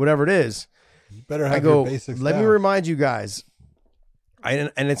whatever it is. You better have your basics let down. me remind you guys.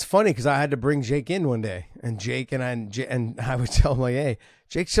 And it's funny because I had to bring Jake in one day, and I would tell him hey,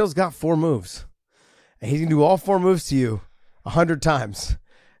 Jake Shields got 4 moves, and he's gonna do all 4 moves to you 100 times.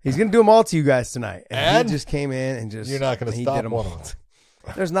 He's going to do them all to you guys tonight. And he just came in and just... You're not going to stop one of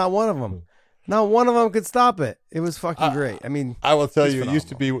them. There's not one of them. Not one of them could stop it. It was fucking great. I mean... I will tell you, it used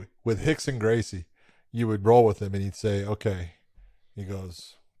to be with Rickson Gracie. You would roll with him and he'd say, okay. He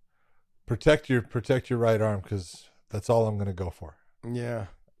goes, protect your right arm because that's all I'm going to go for. Yeah.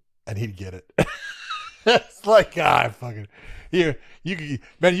 And he'd get it. It's like, fucking... You'd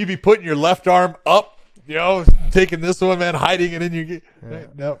be putting your left arm up taking this one, man, hiding it in your.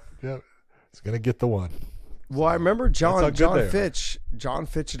 Nope. It's gonna get the one. Well, I remember John there. Fitch. John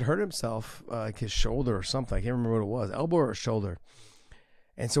Fitch had hurt himself, like his shoulder or something. I can't remember what it was, elbow or shoulder.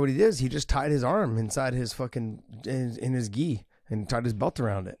 And so what he did is he just tied his arm inside his in his gi and tied his belt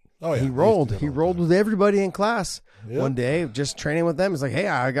around it. Oh yeah, he rolled with everybody in class one day, just training with them. It's like, hey,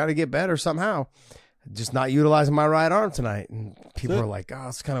 I got to get better somehow. Just not utilizing my right arm tonight. And people are like, oh,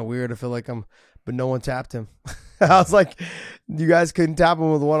 it's kind of weird. I feel like but no one tapped him. I was like, you guys couldn't tap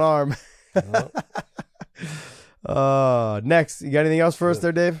him with one arm. Next, you got anything else for us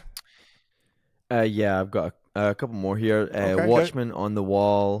there, Dave? Yeah, I've got a couple more here. Watchman on the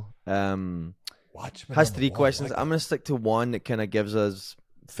Wall. Watchman has on the 3 Wall. questions. Like I'm going to stick to one that kind of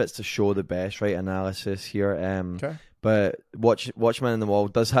fits the show the best, right? Analysis here. Okay. But Watchman on the Wall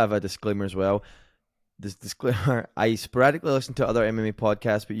does have a disclaimer as well. This disclaimer: I sporadically listen to other MMA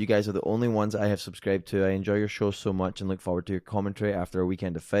podcasts, but you guys are the only ones I have subscribed to. I enjoy your show so much and look forward to your commentary after a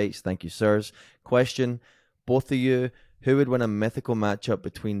weekend of fights. Thank you, sirs. Question: both of you, who would win a mythical matchup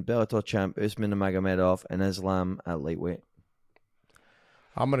between Bellator champ Usman Nurmagomedov and Islam at lightweight?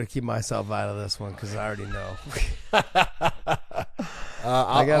 I'm going to keep myself out of this one because I already know.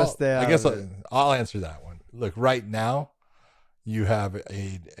 I gotta stay out I guess of it. I'll answer that one. Look, right now, you have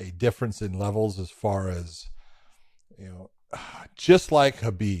a difference in levels as far as, just like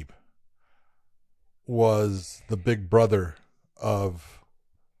Khabib was the big brother of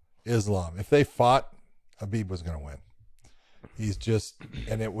Islam. If they fought, Khabib was going to win.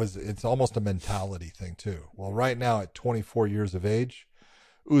 It's almost a mentality thing too. Well, right now at 24 years of age,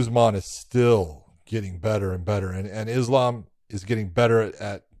 Usman is still getting better and better, and Islam is getting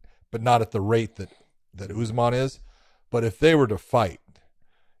better but not at the rate that Usman is. But if they were to fight,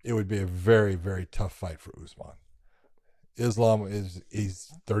 it would be a very, very tough fight for Usman. Islam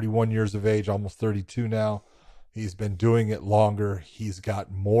he's 31 years of age, almost 32 now. He's been doing it longer. He's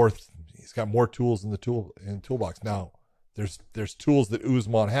got more tools in the toolbox. Now, there's tools that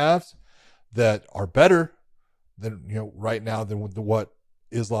Usman has that are better than right now than what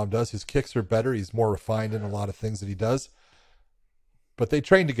Islam does. His kicks are better. He's more refined in a lot of things that he does. But they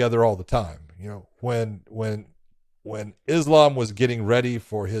train together all the time. When Islam was getting ready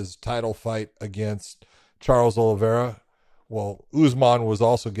for his title fight against Charles Oliveira, well, Usman was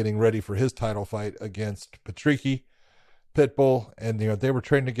also getting ready for his title fight against Patricky Pitbull, and they were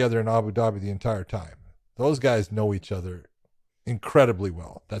training together in Abu Dhabi the entire time. Those guys know each other incredibly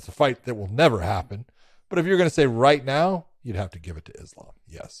well. That's a fight that will never happen. But if you're going to say right now, you'd have to give it to Islam.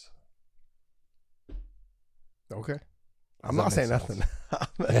 Yes. Okay. I'm not saying nothing.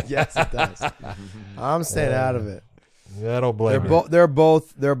 Yes, it does. I'm staying out of it. Yeah, I don't blame you. They're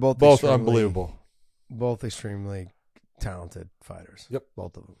both unbelievable. Both extremely talented fighters. Yep.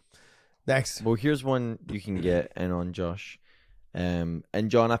 Both of them. Next. Well, here's one you can get in on, Josh. And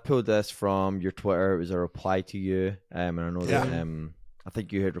John, I pulled this from your Twitter. It was a reply to you. And I know that I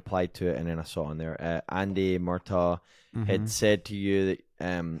think you had replied to it, and then I saw on there. Andy Murtaugh had said to you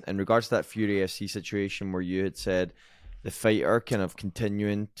that in regards to that Fury FC situation where you had said the fighter kind of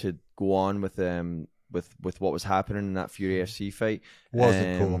continuing to go on with what was happening in that Fury FC fight.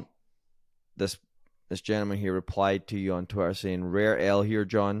 Wasn't cool. This gentleman here replied to you on Twitter saying, rare L here,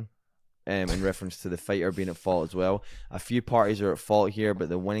 John, in reference to the fighter being at fault as well. A few parties are at fault here, but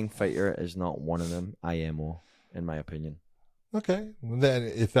the winning fighter is not one of them. IMO, in my opinion. Okay. Then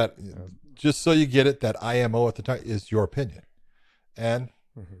if that, just so you get it, that IMO at the time is your opinion. And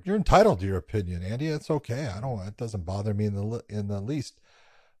you're entitled to your opinion, Andy. It's okay. It doesn't bother me in the least.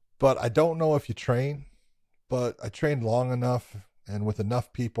 But I don't know if you train, but I trained long enough and with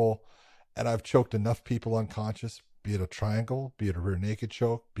enough people, and I've choked enough people unconscious, be it a triangle, be it a rear naked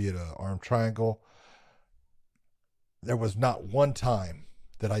choke, be it an arm triangle. There was not one time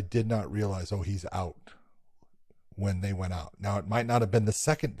that I did not realize, he's out when they went out. Now, it might not have been the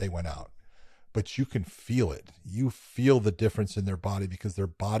second they went out, but you can feel it. You feel the difference in their body because their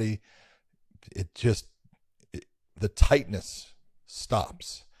body, the tightness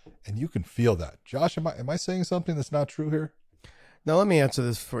stops. And you can feel that. Josh, am I saying something that's not true here? No, let me answer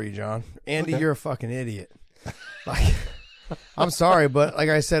this for you, John. Andy, You're a fucking idiot. I'm sorry, but like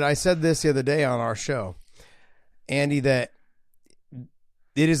I said this the other day on our show, Andy, that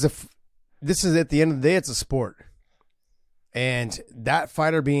this is at the end of the day, it's a sport. And that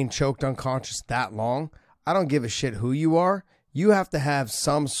fighter being choked unconscious that long, I don't give a shit who you are. You have to have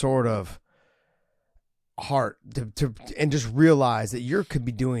some sort of heart to and just realize that you could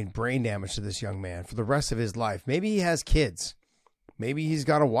be doing brain damage to this young man for the rest of his life. Maybe he has kids. Maybe he's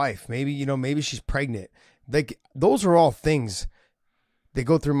got a wife. Maybe, maybe she's pregnant. Like, those are all things they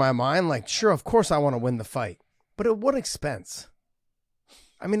go through my mind. Like, sure, of course I want to win the fight, but at what expense?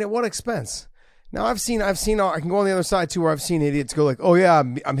 I mean, at what expense? Now I can go on the other side too, where I've seen idiots go like, oh yeah,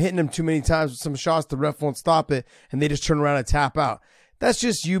 I'm hitting him too many times with some shots, the ref won't stop it, and they just turn around and tap out. That's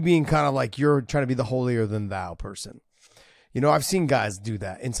just you being kind of like, you're trying to be the holier than thou person. You know, I've seen guys do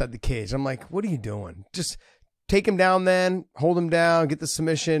that inside the cage. I'm like, what are you doing? Just take him down then, hold him down, get the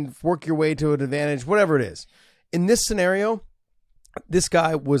submission, work your way to an advantage, whatever it is. In this scenario, this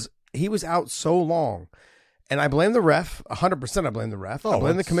guy was out so long. And I blame the ref, 100% I blame the ref. I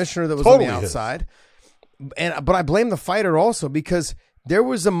blame the commissioner that was totally on the outside. But I blame the fighter also, because there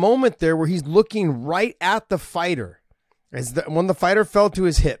was a moment there where he's looking right at the fighter. When the fighter fell to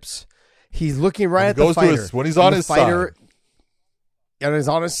his hips, he's looking right at the fighter. When he's on his side. And he's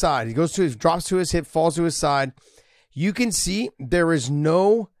on his side. He drops to his hip, falls to his side. You can see there is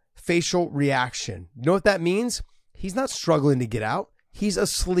no facial reaction. You know what that means? He's not struggling to get out. He's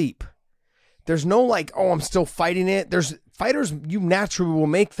asleep. There's no like, oh, I'm still fighting it. There's fighters, you naturally will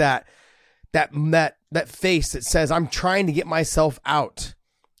make that face that says, I'm trying to get myself out.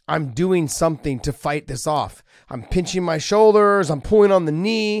 I'm doing something to fight this off. I'm pinching my shoulders. I'm pulling on the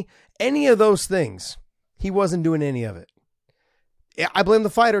knee. Any of those things. He wasn't doing any of it. I blame the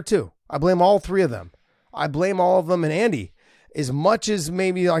fighter too. I blame all three of them. I blame all of them. And Andy, as much as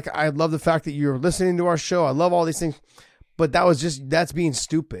maybe like, I love the fact that you're listening to our show. I love all these things. But that's being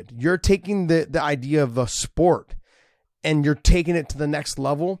stupid. You're taking the idea of a sport and you're taking it to the next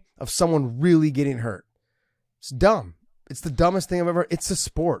level of someone really getting hurt. It's dumb. It's the dumbest thing I've ever. It's a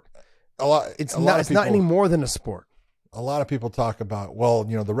sport. It's not any more than a sport. A lot of people talk about, well,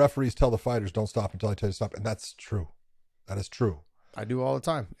 you know, the referees tell the fighters don't stop until I tell you to stop. And that's true. That is true. I do all the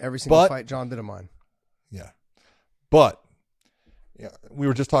time. Every single fight John did of mine. Yeah. But we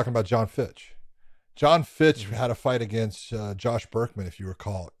were just talking about John Fitch. John Fitch had a fight against Josh Berkman, if you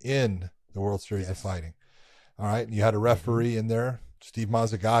recall, in the World Series of Fighting. All right. And you had a referee in there, Steve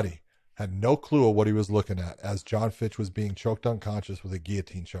Mazzagatti, had no clue of what he was looking at as John Fitch was being choked unconscious with a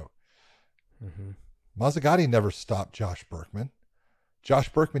guillotine choke. Mazzagatti never stopped Josh Berkman. Josh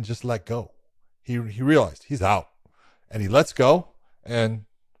Berkman just let go. He realized he's out. And he lets go. And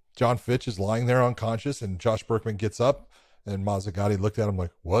John Fitch is lying there unconscious. And Josh Berkman gets up. And Mazzagatti looked at him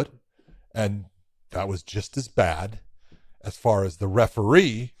like, what? And that was just as bad as far as the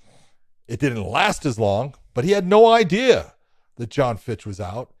referee. It didn't last as long, but he had no idea that John Fitch was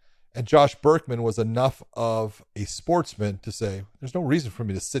out. And Josh Berkman was enough of a sportsman to say, there's no reason for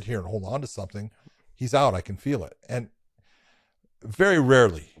me to sit here and hold on to something. He's out. I can feel it. And very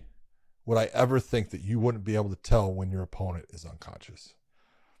rarely would I ever think that you wouldn't be able to tell when your opponent is unconscious.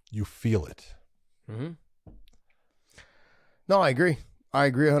 You feel it. Mm-hmm. No, I agree. I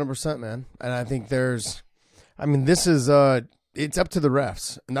agree 100%, man. And I think this is, it's up to the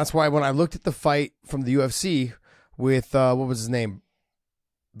refs. And that's why when I looked at the fight from the UFC with, what was his name?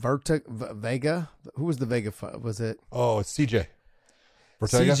 Vega? Who was the Vega fight? Was it? Oh, it's CJ.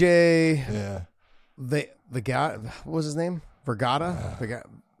 Ortega? CJ. Yeah. The guy, what was his name? Vergata?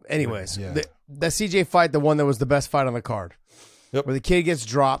 Anyways, the CJ fight, the one that was the best fight on the card. Yep. Where the kid gets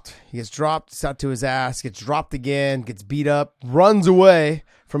dropped. He gets dropped, sat to his ass, gets dropped again, gets beat up, runs away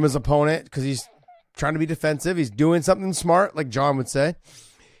from his opponent because he's trying to be defensive. He's doing something smart, like John would say.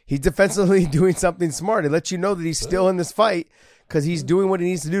 He's defensively doing something smart. He lets you know that he's still in this fight because he's doing what he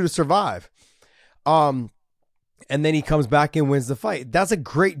needs to do to survive. And then he comes back and wins the fight. That's a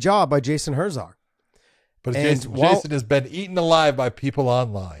great job by Jason Herzog. But Jason has been eaten alive by people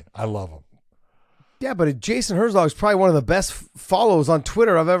online. I love him. Yeah, but Jason Herzog is probably one of the best follows on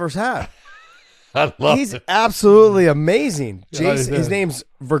Twitter I've ever had. I love He's it. absolutely amazing. Jason, his name's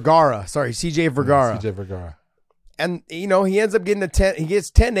Vergara. Sorry, CJ Vergara. CJ Vergara. And, you know, he ends up getting he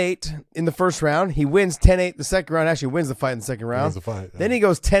gets 10-8 in the first round. He wins 10-8 the second round. Actually wins the fight in the second round. Then he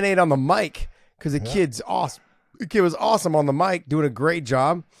goes 10-8 on the mic because the kid's awesome. The kid was awesome on the mic, doing a great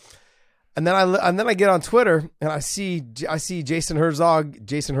job. And then I get on Twitter and I see Jason Herzog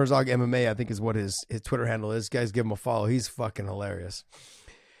MMA, I think is what his Twitter handle is. Guys, give him a follow. He's fucking hilarious.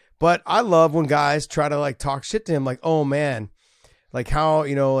 But I love when guys try to like talk shit to him, like, oh man, like how,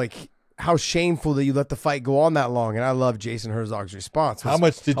 you know, like how shameful that you let the fight go on that long. And I love Jason Herzog's response. How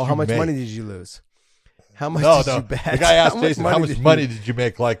much money did you lose? How much did you bet? The guy asked Jason, how much money did you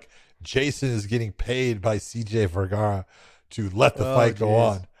make? Like Jason is getting paid by CJ Vergara to let the fight go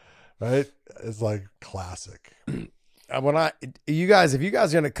on. Right? It's like classic. If you guys are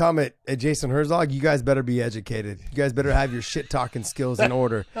going to come at Jason Herzog, you guys better be educated. You guys better have your shit talking skills in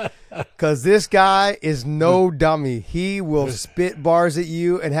order. Because this guy is no dummy. He will spit bars at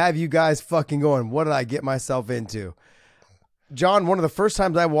you and have you guys fucking going, what did I get myself into? John, one of the first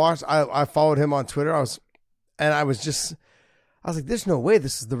times I followed him on Twitter, I was like, there's no way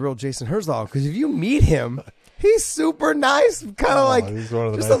this is the real Jason Herzog. Because if you meet him, he's super nice, kind of like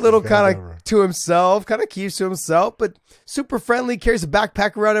just a little kind of to himself, kind of keeps to himself, but super friendly, carries a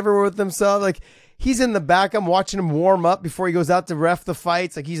backpack around everywhere with himself. Like, he's in the back. I'm watching him warm up before he goes out to ref the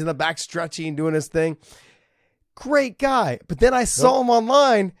fights. Like, he's in the back stretching and doing his thing. Great guy. But then I saw him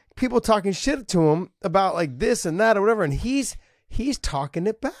online, people talking shit to him about like this and that or whatever, and he's talking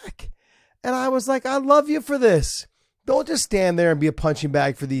it back. And I was like, I love you for this. Don't just stand there and be a punching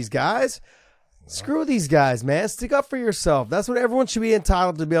bag for these guys. Screw these guys, man. Stick up for yourself. That's what everyone should be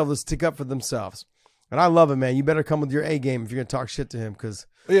entitled to be able to stick up for themselves. And I love it, man. You better come with your A game if you're going to talk shit to him because,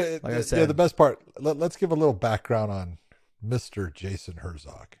 like I said. Yeah, the best part, let's give a little background on Mr. Jason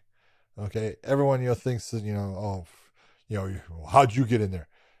Herzog. Okay? Everyone, thinks that, how'd you get in there?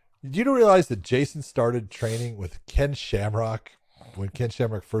 Did you realize that Jason started training with Ken Shamrock when Ken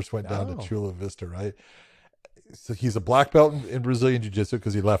Shamrock first went down to Chula Vista, right? So he's a black belt in Brazilian Jiu-Jitsu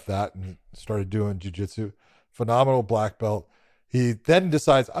because he left that and started doing Jiu-Jitsu. Phenomenal black belt. He then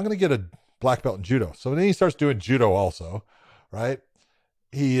decides, I'm going to get a black belt in Judo. So then he starts doing Judo also, right?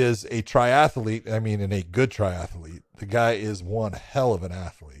 He is a triathlete. I mean, and a good triathlete. The guy is one hell of an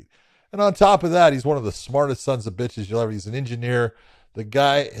athlete. And on top of that, he's one of the smartest sons of bitches you'll ever. He's an engineer. The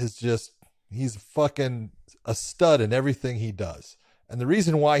guy is he's fucking a stud in everything he does. And the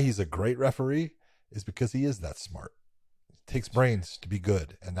reason why he's a great referee is because he is that smart. It takes brains to be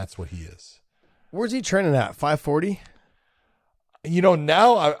good, and that's what he is. Where's he training at? 540?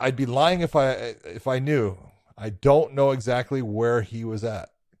 Now I'd be lying if I knew. I don't know exactly where he was at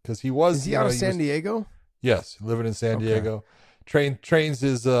because he was. Is he out of San Diego? Yes, living in San Diego. Trains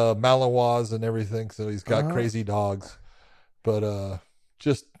his Malinois and everything, so he's got crazy dogs. But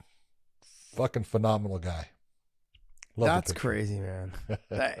just fucking phenomenal guy. That's crazy, man.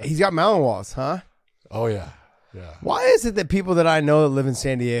 He's got Malinois, huh? Oh, yeah. Yeah. Why is it that people that I know that live in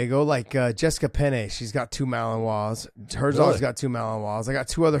San Diego, like Jessica Penne, she's got 2 Malinois. Herzog's got 2 Malinois. I got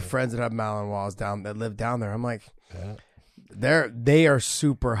 2 other friends that have Malinois that live down there. I'm like, they are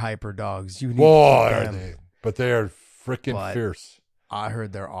super hyper dogs. You need to keep them. But they are freaking fierce. I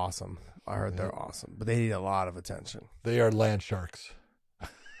heard they're awesome. They're awesome, but they need a lot of attention. They are land sharks.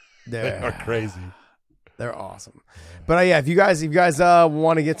 They are crazy. They're awesome. But if you guys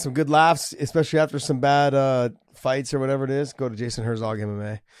want to get some good laughs, especially after some bad fights or whatever it is, go to Jason Herzog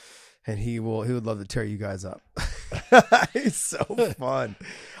MMA, and he would love to tear you guys up. He's so fun.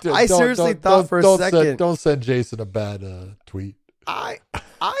 Dude, I seriously thought for a second. Don't send Jason a bad tweet. I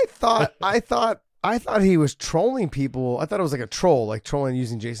thought he was trolling people. I thought it was like a troll, like trolling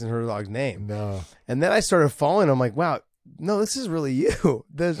using Jason Herzog's name. No. And then I started following him. I'm like, wow, no, this is really you.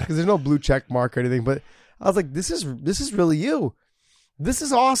 Because there's no blue check mark or anything, but I was like, this is really you. This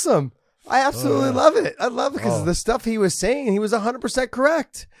is awesome. I absolutely love it. I love it because the stuff he was saying, he was 100%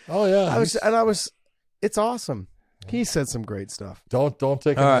 correct. Oh yeah. It's awesome. He said some great stuff. Don't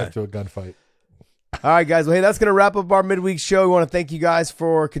take a knife to a gunfight. All right, guys. Well, hey, that's going to wrap up our midweek show. We want to thank you guys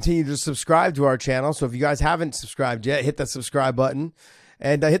for continuing to subscribe to our channel. So if you guys haven't subscribed yet, hit that subscribe button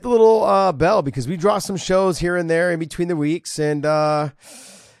and hit the little bell because we draw some shows here and there in between the weeks. And,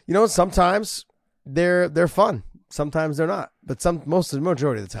 sometimes they're fun. Sometimes they're not. But the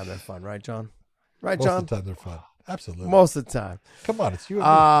majority of the time they're fun. Right, John? Right, John? Most of the time they're fun. Absolutely. Most of the time. Come on. It's you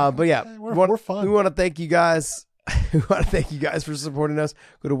and me. But yeah, we're fun. We want to thank you guys. We want to thank you guys for supporting us.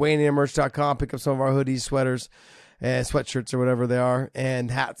 Go to WayneInMerch.com, pick up some of our hoodies, sweaters, and sweatshirts or whatever they are,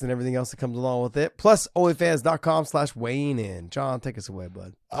 and hats and everything else that comes along with it. Plus, OnlyFans.com/WayneIn. John, take us away,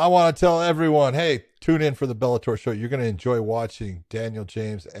 bud. I want to tell everyone, hey, tune in for the Bellator show. You're going to enjoy watching Daniel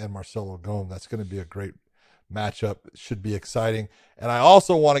James and Marcelo Gomez. That's going to be a great matchup. It should be exciting. And I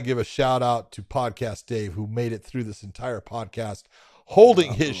also want to give a shout out to Podcast Dave, who made it through this entire podcast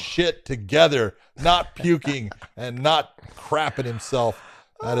holding his shit together, not puking and not crapping himself.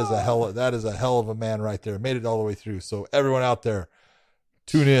 That is a hell of a man right there. Made it all the way through. So everyone out there,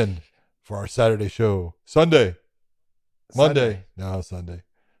 tune in for our Saturday show. Sunday. Sunday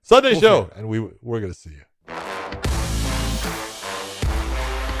show, and we're going to see you.